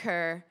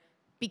mediocre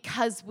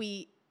because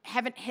we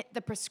haven't hit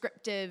the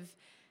prescriptive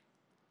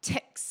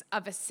ticks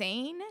of a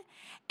scene.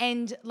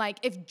 And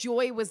if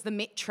joy was the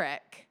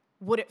metric,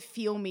 would it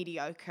feel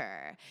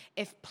mediocre?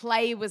 If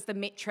play was the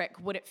metric,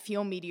 would it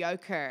feel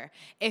mediocre?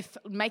 If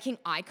making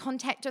eye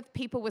contact with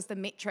people was the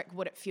metric,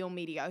 would it feel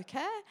mediocre?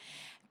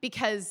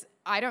 Because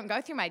I don't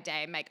go through my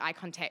day and make eye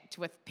contact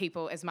with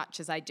people as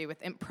much as I do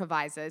with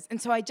improvisers. And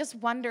so I just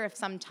wonder if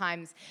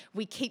sometimes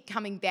we keep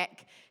coming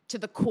back to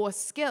the core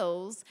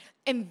skills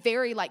and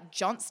very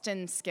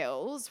Johnston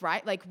skills,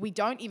 right? We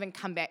don't even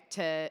come back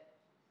to...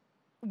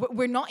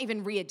 We're not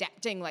even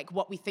readapting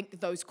what we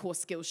think those core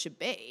skills should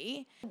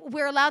be.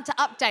 We're allowed to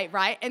update,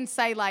 right? And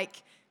say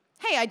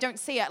hey, I don't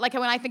see it.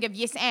 When I think of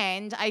yes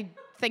and, I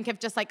think of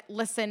just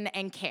listen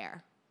and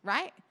care,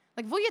 right?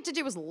 Like, if all you had to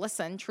do was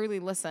listen, truly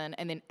listen,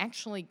 and then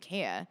actually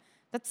care,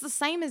 that's the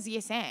same as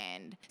yes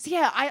and. So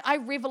yeah, I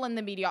revel in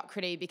the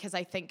mediocrity because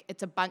I think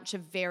it's a bunch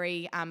of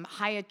very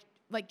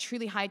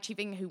truly high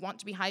achieving, who want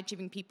to be high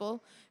achieving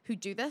people who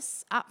do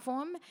this art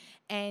form,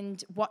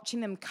 and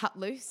watching them cut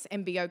loose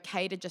and be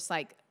okay to just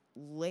like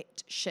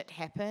let shit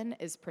happen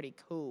is pretty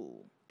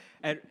cool.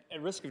 At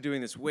risk of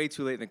doing this way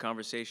too late in the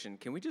conversation,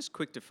 can we just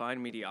quick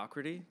define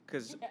mediocrity?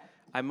 Because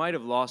I might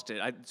have lost it.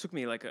 It took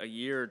me like a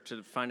year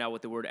to find out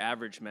what the word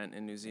average meant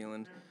in New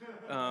Zealand.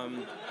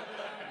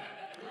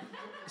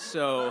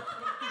 So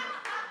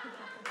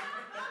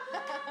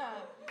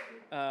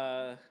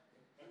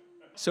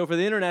for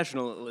the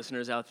international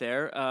listeners out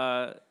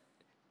there,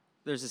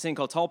 there's this thing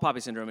called tall poppy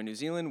syndrome in New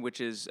Zealand,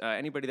 which is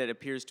anybody that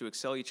appears to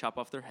excel, you chop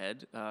off their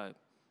head,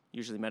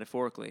 usually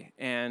metaphorically.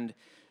 And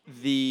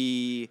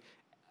the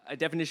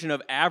definition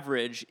of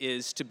average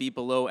is to be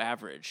below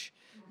average.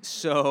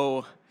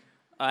 So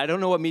I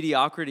don't know what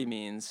mediocrity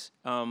means,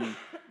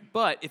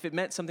 but if it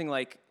meant something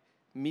like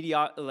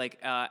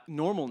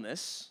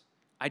normalness,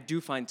 I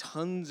do find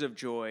tons of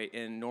joy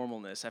in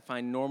normalness. I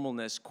find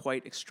normalness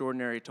quite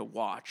extraordinary to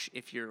watch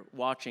if you're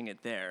watching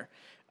it there,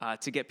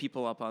 to get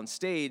people up on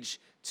stage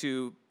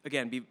to,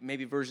 again, be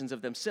maybe versions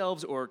of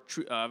themselves or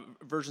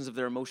versions of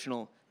their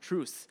emotional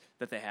truth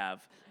that they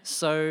have.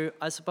 So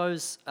I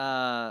suppose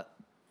I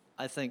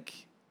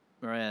think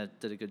Maria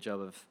did a good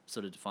job of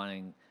sort of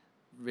defining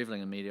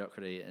reveling in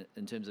mediocrity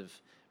in terms of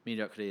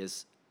mediocrity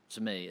is,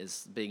 to me,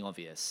 is being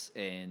obvious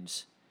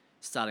and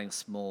starting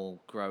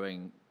small,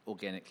 growing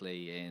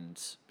organically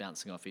and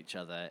bouncing off each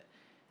other.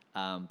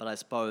 But I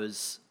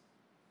suppose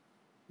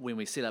when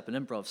we set up an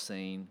improv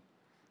scene,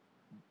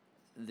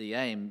 the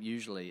aim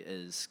usually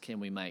is, can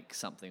we make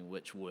something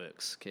which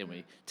works? Can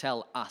we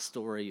tell a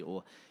story,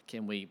 or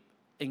can we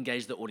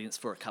engage the audience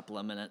for a couple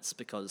of minutes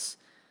because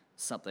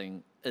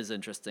something is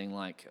interesting,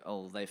 like,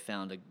 oh, they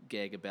found a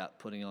gag about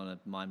putting on a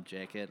mime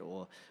jacket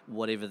or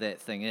whatever that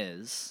thing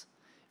is.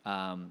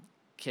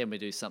 Can we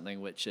do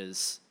something which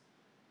is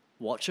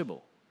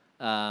watchable?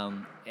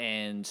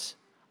 And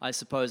I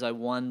suppose I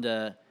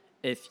wonder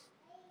if,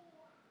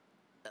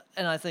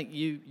 and I think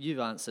you've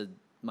answered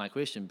my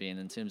question, Ben,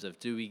 in terms of,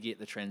 do we get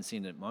the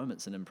transcendent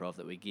moments in improv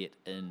that we get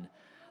in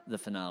the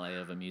finale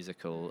of a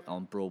musical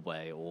on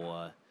Broadway,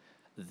 or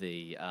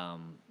the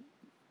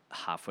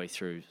halfway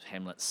through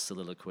Hamlet's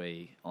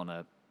soliloquy on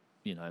a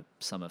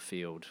summer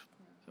field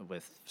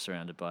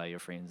surrounded by your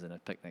friends in a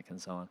picnic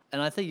and so on.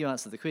 And I think you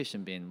answered the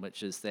question, Ben,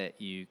 which is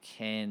that you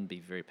can be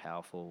very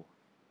powerful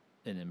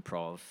in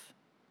improv,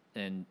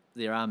 and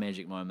there are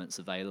magic moments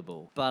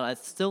available. But I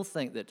still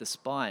think that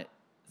despite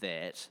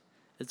that,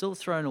 it's all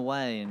thrown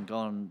away and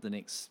gone the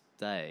next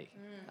day.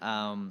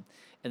 And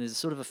there's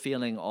sort of a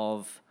feeling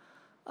of,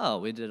 oh,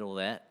 we did all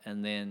that,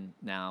 and then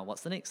now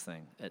what's the next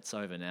thing? It's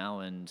over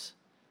now, and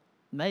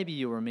maybe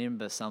you'll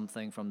remember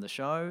something from the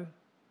show,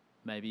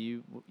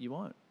 maybe you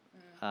won't.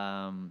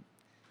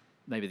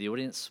 Maybe the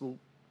audience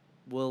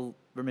will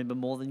remember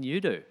more than you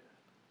do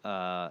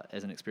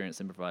as an experienced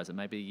improviser.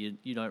 Maybe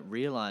you don't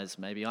realize,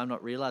 maybe I'm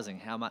not realizing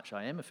how much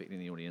I am affecting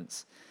the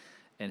audience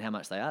and how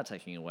much they are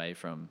taking away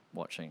from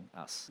watching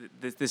us.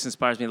 This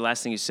inspires me. The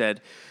last thing you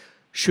said,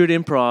 should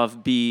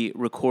improv be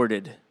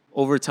recorded?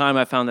 Over time,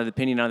 I found that the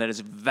opinion on that has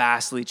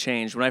vastly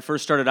changed. When I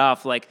first started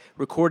off,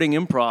 recording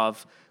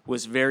improv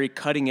was very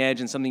cutting edge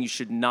and something you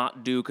should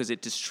not do because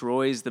it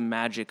destroys the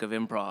magic of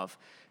improv.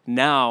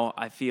 Now,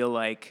 I feel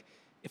like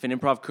if an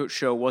improv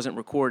show wasn't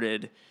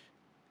recorded,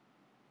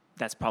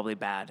 that's probably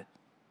bad.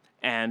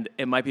 And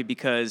it might be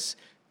because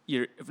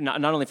you're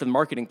not only for the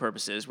marketing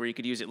purposes, where you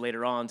could use it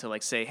later on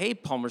to say, hey,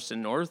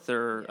 Palmerston North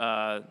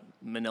or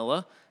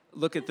Manila,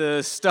 look at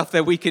the stuff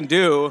that we can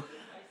do.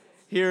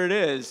 Here it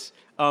is.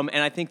 And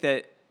I think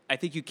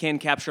you can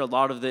capture a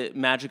lot of the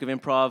magic of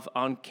improv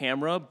on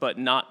camera, but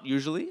not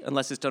usually,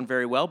 unless it's done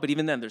very well. But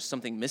even then, there's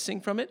something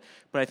missing from it.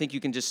 But I think you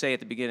can just say at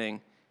the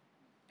beginning,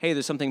 hey,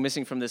 there's something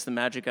missing from this, the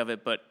magic of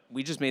it, but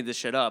we just made this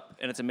shit up,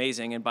 and it's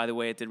amazing. And by the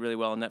way, it did really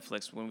well on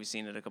Netflix when we've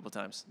seen it a couple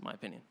times, in my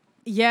opinion.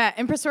 Yeah,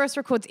 Improsaurus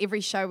records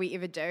every show we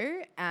ever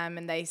do,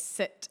 and they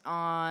sit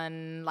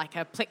on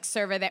a Plex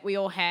server that we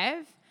all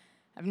have.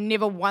 I've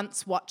never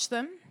once watched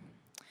them,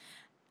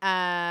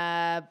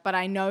 but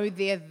I know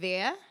they're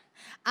there.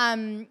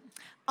 I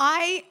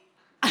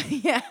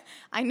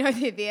know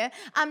they're there.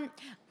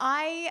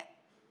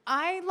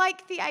 I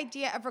like the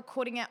idea of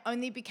recording it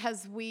only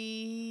because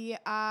we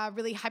are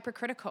really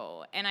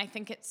hypercritical, and I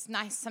think it's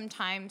nice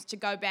sometimes to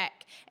go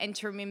back and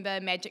to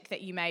remember magic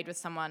that you made with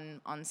someone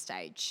on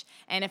stage.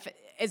 And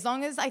as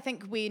long as I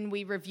think when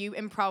we review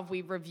improv,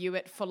 we review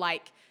it for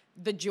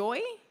the joy,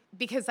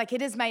 because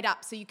it is made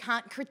up, so you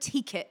can't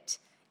critique it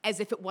as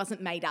if it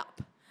wasn't made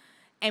up.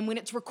 And when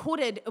it's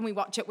recorded and we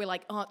watch it, we're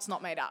like, oh, it's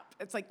not made up.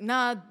 It's like,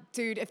 nah,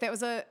 dude, if that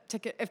was a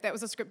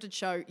scripted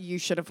show, you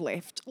should have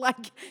left.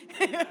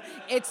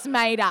 It's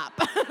made up.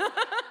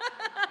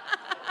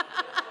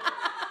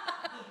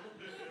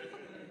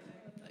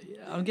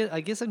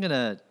 I guess I'm going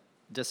to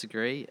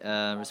disagree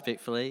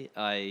respectfully.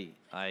 I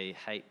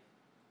hate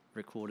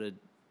recorded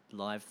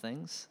live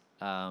things.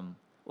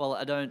 Well,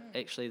 I don't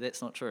actually.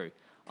 That's not true.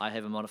 I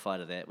have a modifier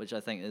to that, which I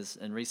think is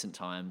in recent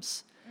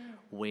times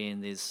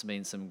when there's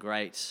been some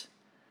great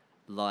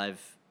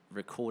live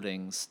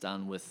recordings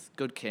done with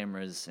good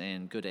cameras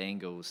and good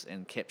angles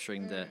and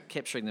capturing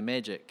the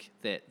magic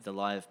that the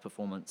live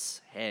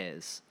performance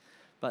has.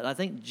 But I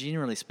think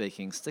generally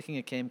speaking, sticking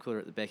a camcorder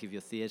at the back of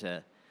your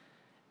theatre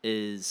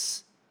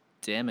is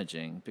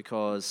damaging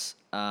because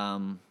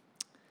the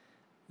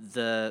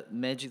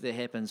magic that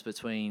happens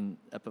between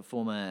a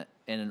performer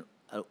and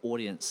an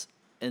audience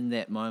in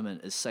that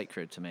moment is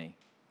sacred to me.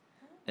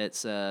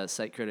 It's a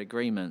sacred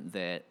agreement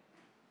that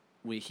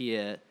we're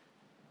here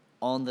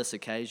on this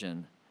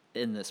occasion,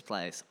 in this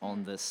place,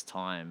 on this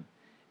time,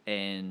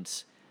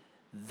 and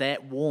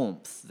that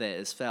warmth that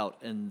is felt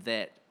in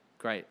that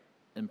great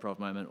improv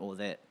moment or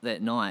that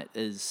night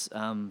is,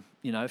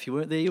 if you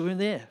weren't there, you weren't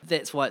there.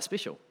 That's why it's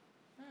special.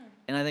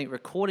 And I think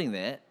recording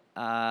that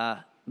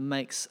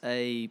makes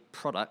a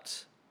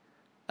product,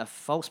 a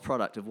false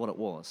product of what it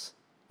was.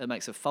 It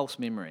makes a false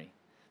memory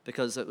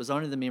because it was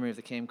only the memory of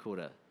the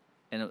camcorder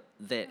and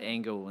that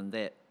angle and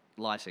that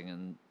lighting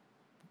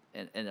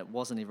and it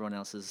wasn't everyone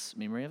else's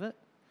memory of it.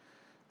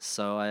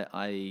 So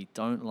I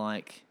don't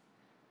like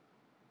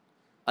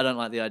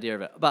the idea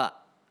of it. But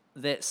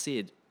that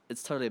said,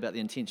 it's totally about the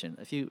intention.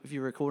 If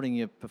you're recording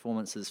your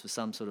performances for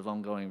some sort of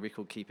ongoing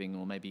record keeping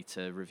or maybe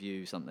to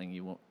review something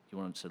you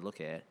wanted to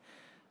look at,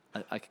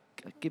 I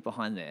get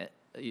behind that.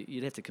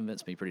 You'd have to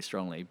convince me pretty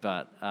strongly,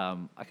 but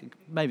I could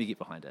maybe get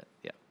behind it.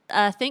 Yeah.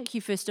 Thank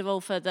you, first of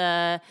all, for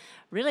the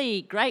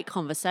really great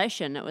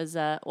conversation. It was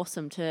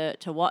awesome to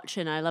watch,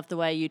 and I love the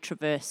way you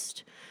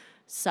traversed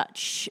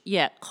such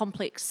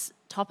complex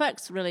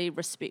topics really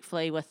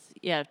respectfully.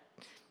 It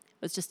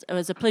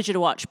was a pleasure to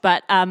watch.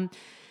 But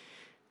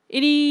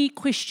any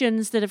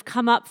questions that have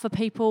come up for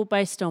people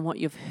based on what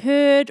you've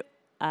heard?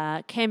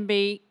 Can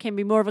be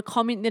more of a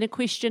comment than a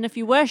question if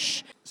you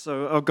wish.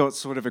 So I've got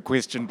sort of a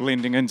question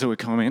blending into a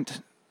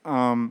comment.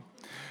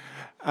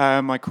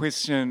 My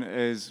question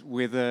is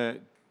whether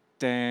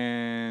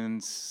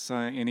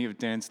any of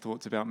Dan's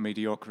thoughts about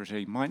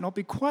mediocrity might not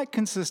be quite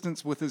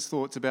consistent with his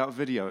thoughts about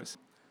videos.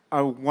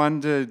 I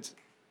wondered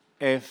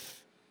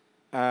if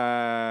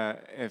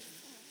the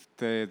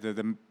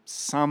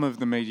sum of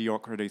the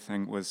mediocrity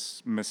thing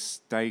was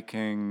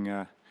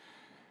mistaking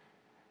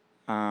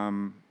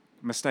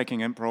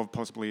improv,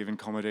 possibly even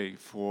comedy,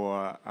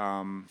 for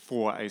a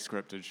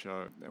scripted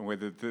show,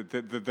 whether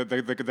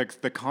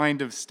the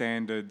kind of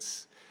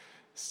standards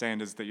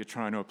that you're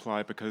trying to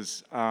apply.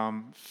 Because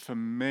for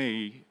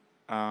me,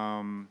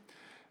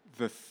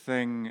 the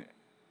thing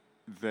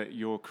that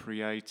you're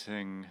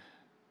creating,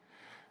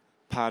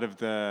 part of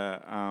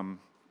the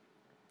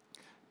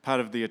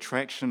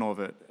attraction of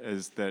it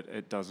is that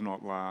it does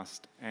not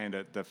last,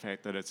 and the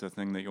fact that it's a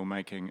thing that you're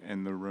making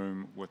in the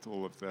room with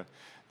all of the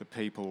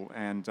people,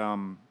 and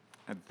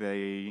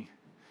the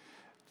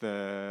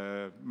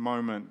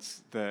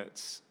moments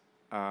that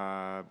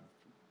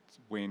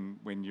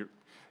when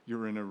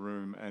you're in a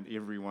room and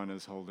everyone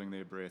is holding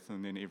their breath,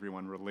 and then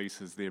everyone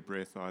releases their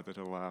breath either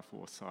to laugh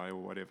or sigh or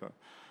whatever,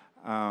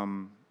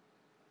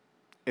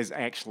 is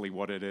actually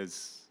what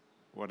is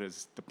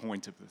the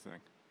point of the thing.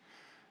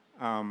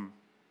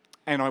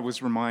 And I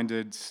was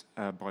reminded,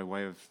 by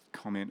way of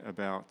comment,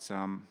 about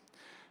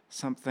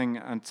something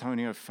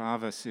Antonio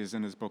Fava says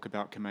in his book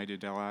about Commedia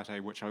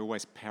dell'arte, which I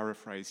always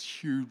paraphrase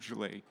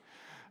hugely,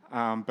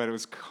 but it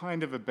was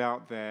kind of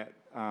about that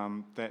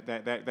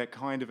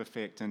kind of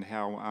effect, and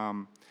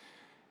how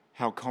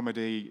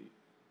comedy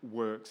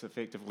works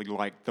effectively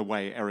like the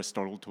way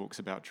Aristotle talks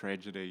about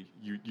tragedy,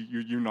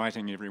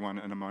 uniting everyone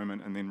in a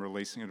moment and then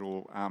releasing it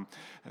all.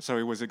 So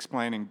he was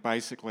explaining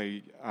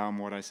basically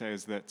what I say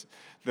is that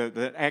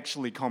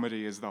actually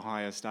comedy is the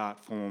highest art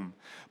form,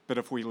 but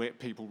if we let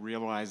people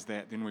realize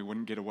that, then we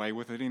wouldn't get away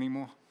with it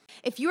anymore.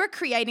 If you are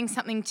creating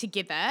something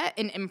together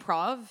in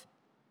improv,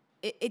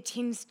 it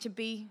tends to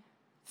be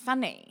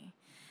funny.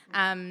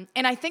 And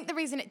I think the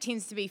reason it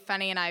tends to be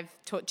funny, and I've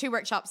taught 2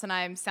 workshops and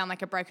I sound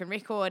like a broken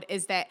record,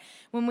 is that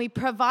when we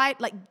provide,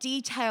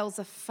 details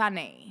are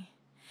funny,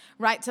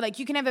 right? So,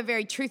 you can have a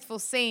very truthful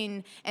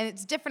scene, and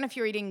it's different if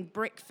you're eating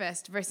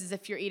breakfast versus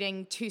if you're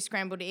eating 2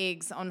 scrambled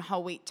eggs on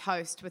whole wheat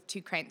toast with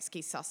 2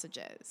 Kransky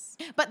sausages.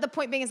 But the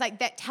point being is,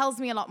 that tells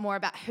me a lot more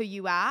about who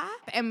you are.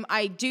 And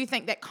I do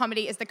think that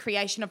comedy is the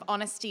creation of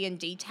honesty and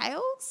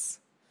details.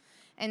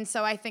 And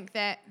so I think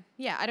that,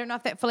 I don't know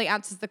if that fully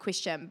answers the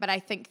question, but I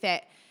think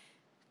that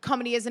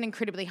comedy is an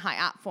incredibly high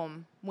art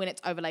form when it's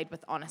overlaid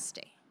with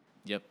honesty.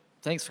 Yep.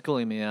 Thanks for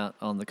calling me out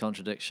on the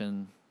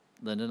contradiction,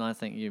 Lyndon. I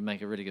think you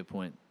make a really good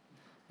point.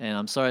 And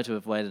I'm sorry to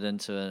have waded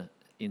into an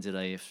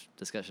NZAF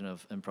discussion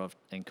of improv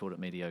and called it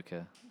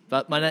mediocre.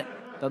 But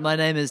my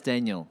name is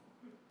Daniel.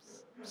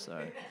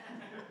 So.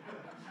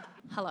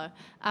 Hello.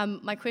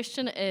 My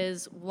question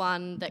is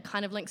one that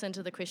kind of links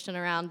into the question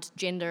around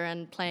gender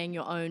and playing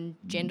your own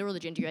gender or the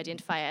gender you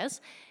identify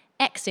as.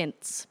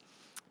 Accents.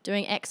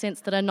 Doing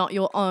accents that are not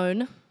your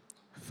own.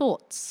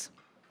 Thoughts?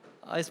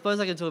 I suppose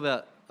I can talk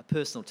about a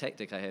personal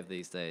tactic I have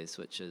these days,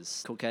 which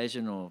is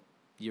Caucasian or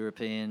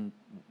European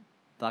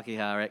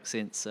Pākehā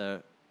accents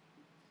are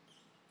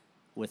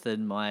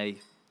within my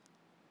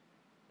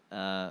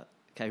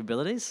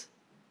capabilities,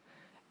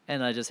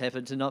 and I just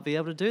happen to not be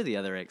able to do the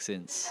other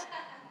accents.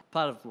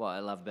 Part of what I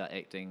love about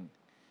acting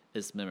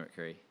is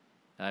mimicry.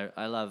 I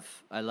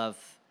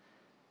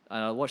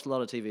watched a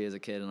lot of TV as a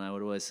kid, and I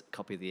would always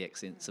copy the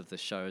accents of the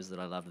shows that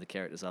I loved, the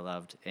characters I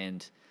loved,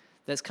 and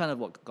that's kind of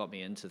what got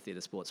me into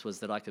theatre sports, was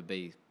that I could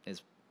be,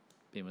 as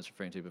Ben was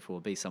referring to before,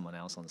 be someone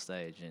else on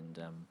stage, and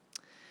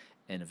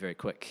in a very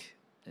quick,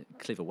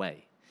 clever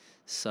way.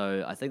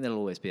 So I think that'll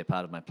always be a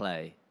part of my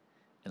play,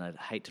 and I'd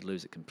hate to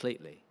lose it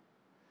completely.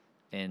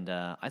 And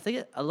I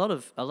think a lot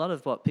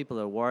of what people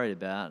are worried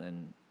about,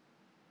 and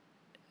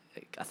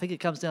I think it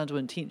comes down to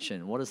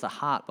intention. What is the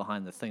heart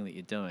behind the thing that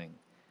you're doing?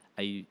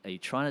 Are you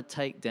trying to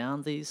take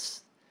down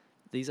these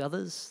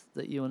others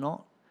that you are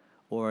not,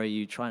 or are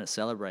you trying to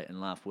celebrate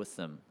and laugh with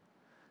them?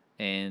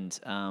 And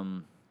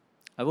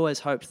I've always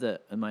hoped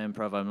that in my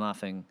improv I'm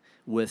laughing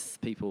with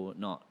people,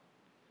 not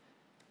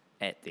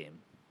at them,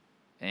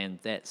 and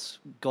that's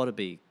got to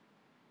be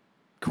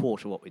core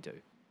to what we do.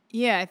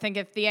 Yeah, I think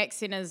if the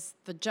accent is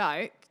the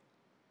joke,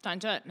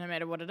 don't do it, no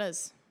matter what it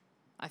is.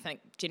 I think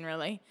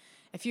generally,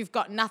 if you've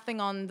got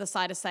nothing on the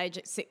side of stage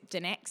except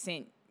an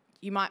accent,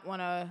 you might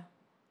want to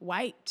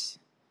wait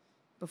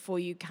before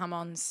you come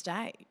on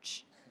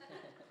stage.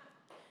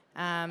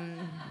 I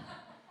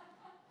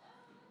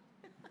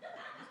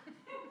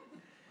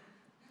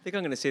think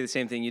I'm going to say the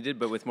same thing you did,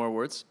 but with more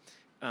words.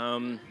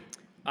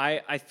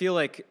 I feel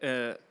like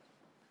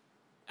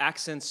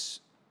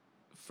accents,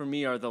 for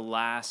me, are the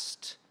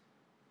last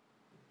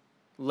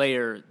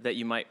layer that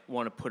you might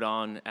want to put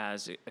on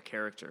as a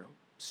character.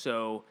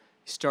 So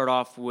you start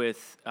off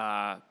with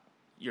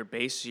your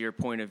base, your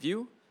point of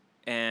view,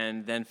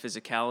 and then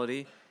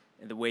physicality,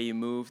 and the way you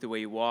move, the way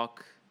you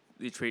walk,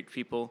 you treat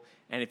people.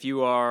 And if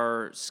you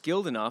are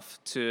skilled enough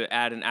to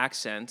add an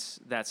accent,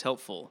 that's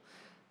helpful.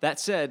 That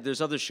said, there's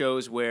other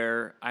shows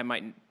where I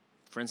might,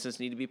 for instance,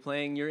 need to be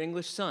playing your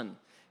English son,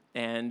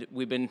 and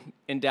we've been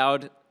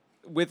endowed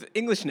with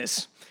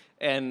Englishness.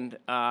 And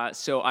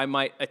so I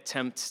might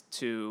attempt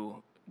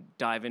to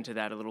dive into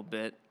that a little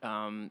bit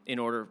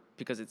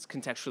because it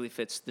contextually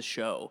fits the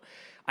show.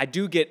 I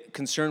do get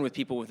concerned with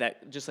people with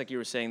that, just like you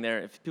were saying there.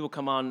 If people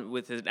come on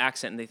with an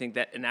accent and they think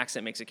that an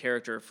accent makes a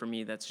character, for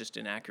me, that's just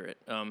inaccurate.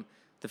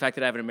 The fact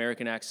that I have an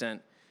American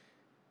accent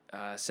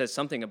says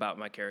something about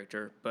my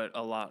character, but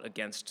a lot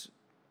against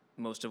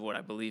most of what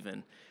I believe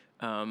in.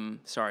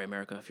 Sorry,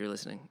 America, if you're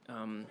listening.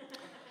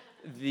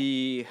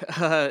 The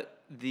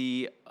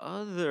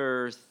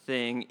other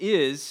thing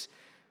is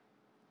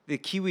the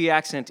Kiwi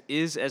accent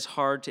is as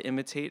hard to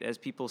imitate as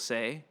people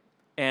say.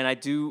 And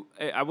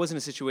I was in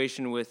a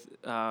situation with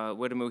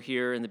Wedemu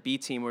here and the B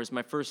team, where it was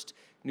my first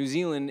New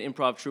Zealand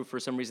improv troupe for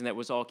some reason that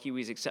was all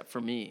Kiwis except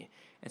for me.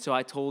 And so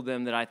I told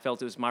them that I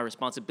felt it was my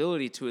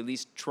responsibility to at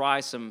least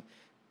try some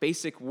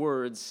basic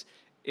words,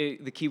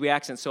 the Kiwi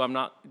accent, so I'm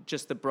not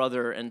just the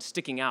brother and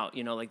sticking out,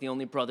 like the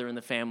only brother in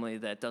the family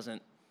that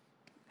doesn't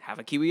have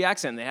a Kiwi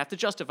accent. They have to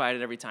justify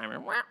it every time,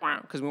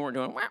 because we weren't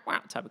doing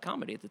type of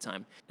comedy at the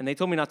time. And they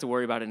told me not to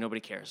worry about it,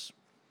 nobody cares.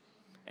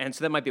 And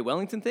so that might be a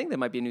Wellington thing, that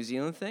might be a New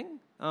Zealand thing.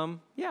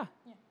 Yeah.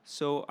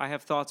 So I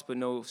have thoughts, but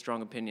no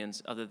strong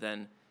opinions, other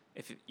than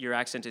if your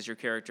accent is your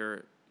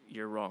character,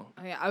 you're wrong.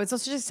 Oh, yeah. I would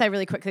also just say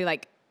really quickly,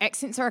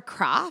 accents are a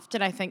craft,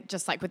 and I think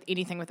just like with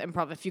anything with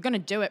improv, if you're going to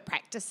do it,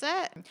 practice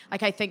it.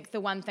 I think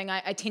the one thing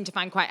I tend to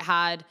find quite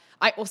hard,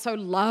 I also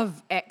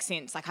love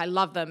accents. I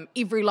love them.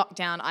 Every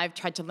lockdown, I've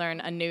tried to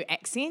learn a new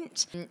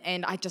accent,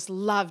 and I just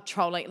love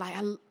trolling.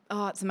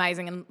 It's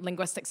amazing, and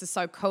linguistics is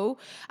so cool.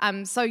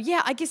 So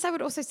yeah, I guess I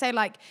would also say,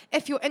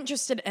 if you're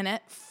interested in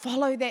it,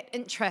 follow that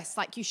interest,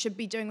 like you should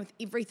be doing with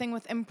everything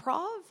with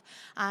improv,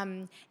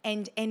 and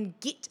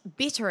get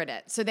better at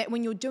it, so that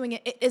when you're doing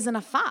it, it isn't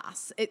a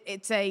farce.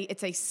 It's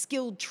a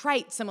skilled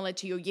trait similar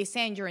to your yes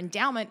and your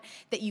endowment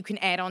that you can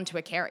add on to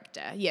a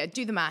character. Yeah,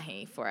 do the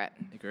mahi for it.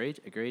 Agreed.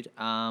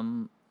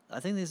 I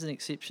think there's an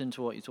exception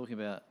to what you're talking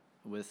about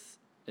with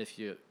if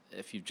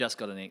you've just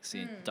got an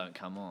accent, don't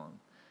come on.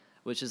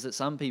 Which is that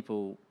some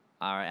people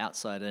are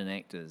outside-in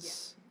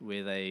actors,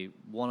 where they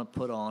want to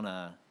put on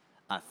a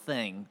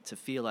thing to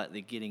feel like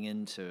they're getting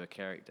into a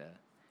character.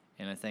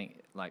 And I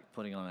think,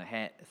 putting on a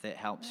hat, if that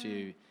helps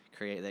you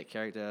create that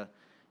character,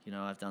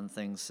 I've done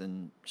things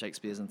in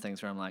Shakespeare's and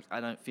things where I'm like, I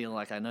don't feel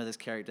like I know this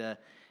character.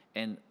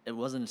 And it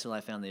wasn't until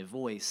I found their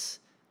voice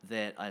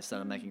that I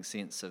started making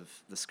sense of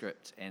the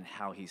script and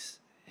how he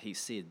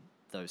said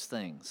those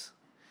things.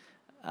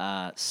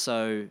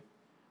 So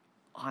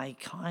I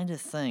kind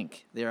of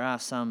think there are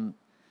some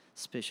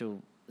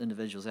special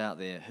individuals out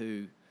there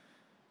who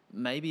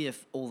maybe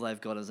if all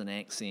they've got is an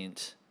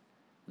accent,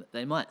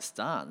 they might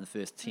start in the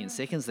first 10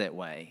 seconds that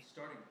way.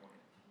 Starting point.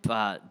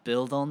 But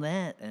build on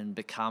that and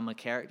become a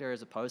character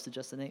as opposed to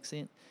just an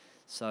accent.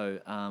 So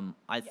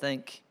I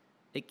think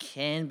it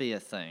can be a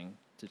thing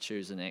to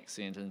choose an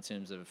accent in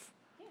terms of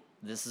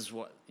this is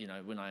what,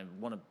 when I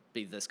want to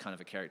be this kind of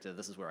a character,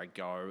 this is where I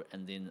go,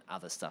 and then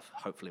other stuff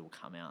hopefully will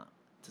come out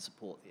to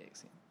support the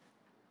accent.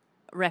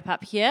 wrap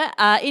up here.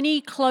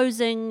 Any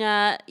closing?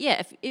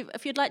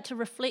 If you'd like to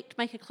reflect,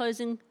 make a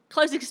closing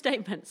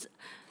statements.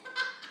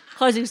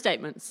 Closing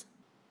statements.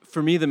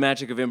 For me, the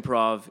magic of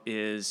improv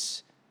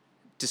is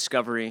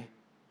discovery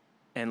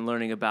and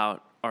learning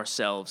about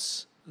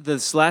ourselves.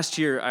 This last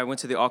year, I went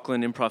to the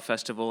Auckland Improv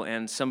Festival,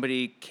 and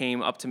somebody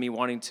came up to me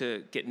wanting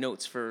to get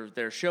notes for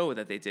their show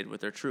that they did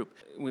with their troupe.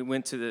 We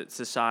went to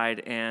the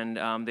side,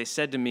 and they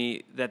said to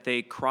me that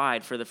they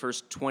cried for the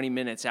first 20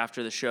 minutes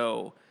after the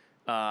show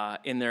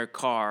in their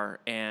car,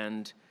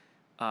 and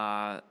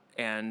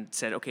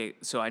said, okay,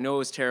 so I know it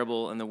was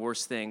terrible and the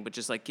worst thing, but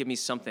just like give me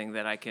something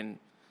that I can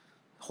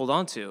hold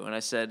on to. And I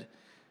said,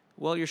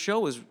 well, your show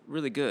was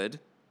really good.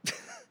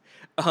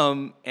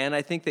 And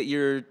I think that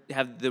you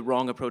have the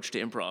wrong approach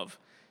to improv,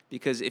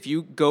 because if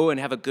you go and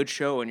have a good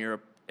show and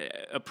your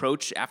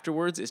approach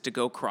afterwards is to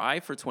go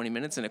cry for 20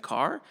 minutes in a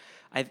car,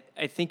 I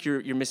think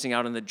you're missing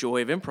out on the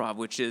joy of improv,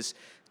 which is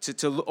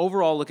to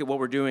overall look at what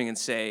we're doing and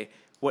say,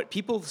 what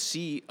people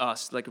see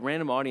us, like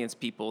random audience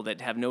people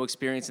that have no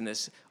experience in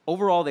this,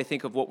 overall they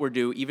think of what we're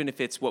doing, even if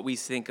it's what we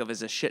think of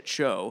as a shit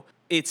show,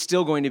 it's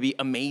still going to be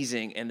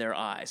amazing in their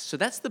eyes. So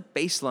that's the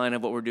baseline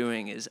of what we're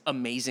doing, is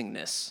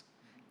amazingness.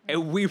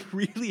 And we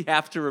really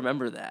have to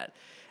remember that.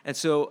 And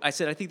so I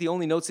said, I think the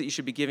only notes that you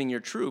should be giving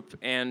your troupe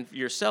and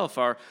yourself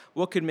are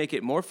what could make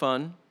it more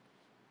fun,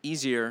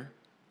 easier,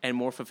 and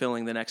more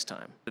fulfilling the next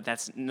time. But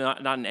that's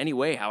not in any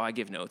way how I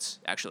give notes,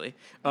 actually.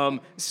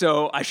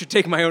 So I should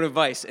take my own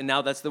advice, and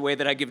now that's the way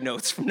that I give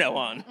notes from now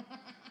on.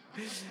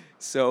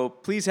 So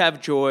please have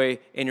joy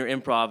in your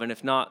improv, and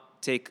if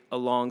not, take a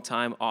long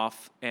time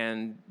off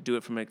and do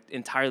it from an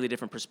entirely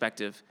different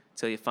perspective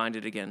until you find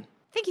it again.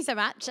 Thank you so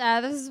much.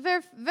 This is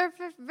very, very,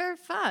 very, very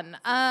fun.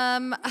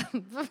 I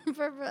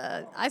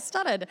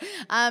stuttered.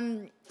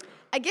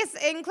 I guess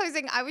in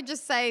closing, I would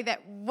just say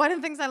that one of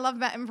the things I love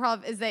about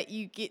improv is that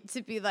you get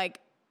to be like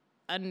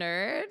a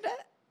nerd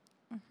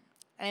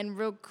and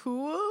real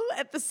cool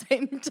at the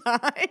same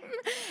time.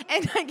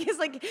 And I guess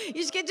like you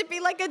just get to be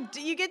like a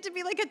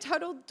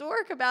total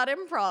dork about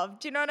improv.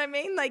 Do you know what I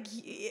mean? Like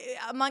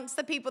amongst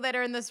the people that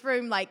are in this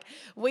room, like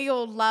we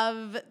all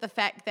love the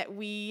fact that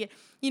we,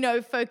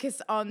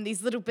 focus on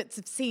these little bits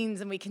of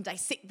scenes and we can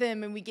dissect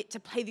them and we get to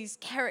play these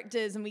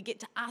characters and we get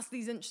to ask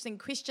these interesting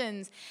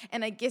questions.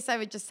 And I guess I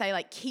would just say,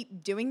 like,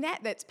 keep doing that.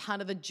 That's part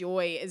of the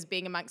joy, is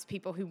being amongst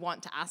people who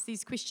want to ask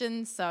these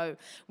questions. So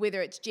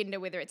whether it's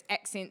gender, whether it's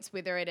accents,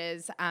 whether it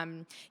is,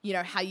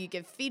 how you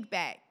give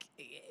feedback,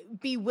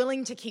 be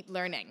willing to keep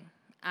learning.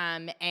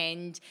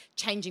 And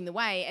changing the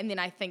way. And then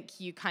I think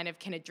you kind of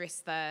can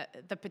address the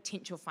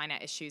potential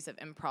finite issues of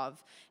improv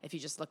if you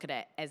just look at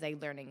it as a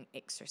learning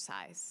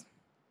exercise.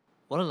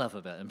 What I love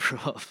about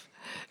improv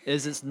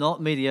is it's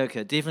not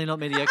mediocre. Definitely not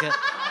mediocre.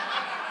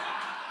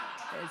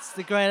 It's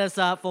the greatest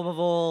art form of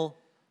all.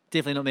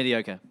 Definitely not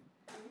mediocre.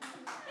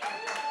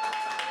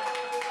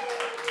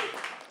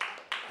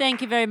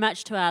 Thank you very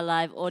much to our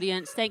live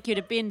audience. Thank you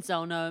to Ben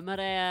Zolno,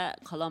 Maria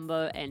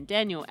Colombo, and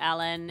Daniel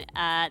Allen.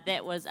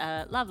 That was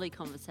a lovely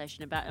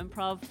conversation about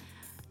improv.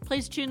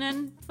 Please tune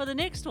in for the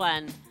next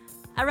one.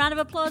 A round of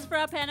applause for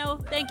our panel.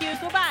 Thank you.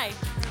 Goodbye.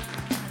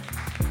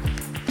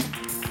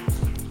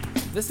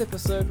 This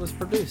episode was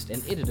produced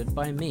and edited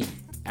by me,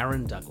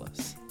 Aaron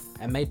Douglas,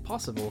 and made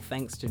possible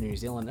thanks to New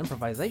Zealand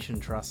Improvisation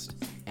Trust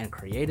and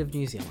Creative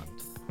New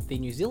Zealand. The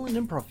New Zealand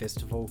Improv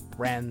Festival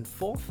ran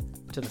 4th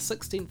to the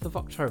 16th of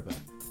October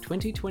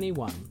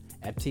 2021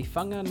 at Te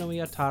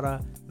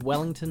Whanganuiatara,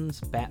 Wellington's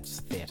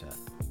Bats Theatre.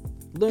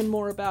 Learn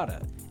more about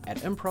it at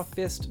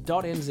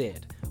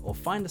improvfest.nz or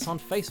find us on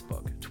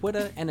Facebook,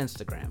 Twitter and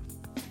Instagram.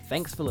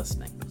 Thanks for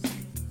listening.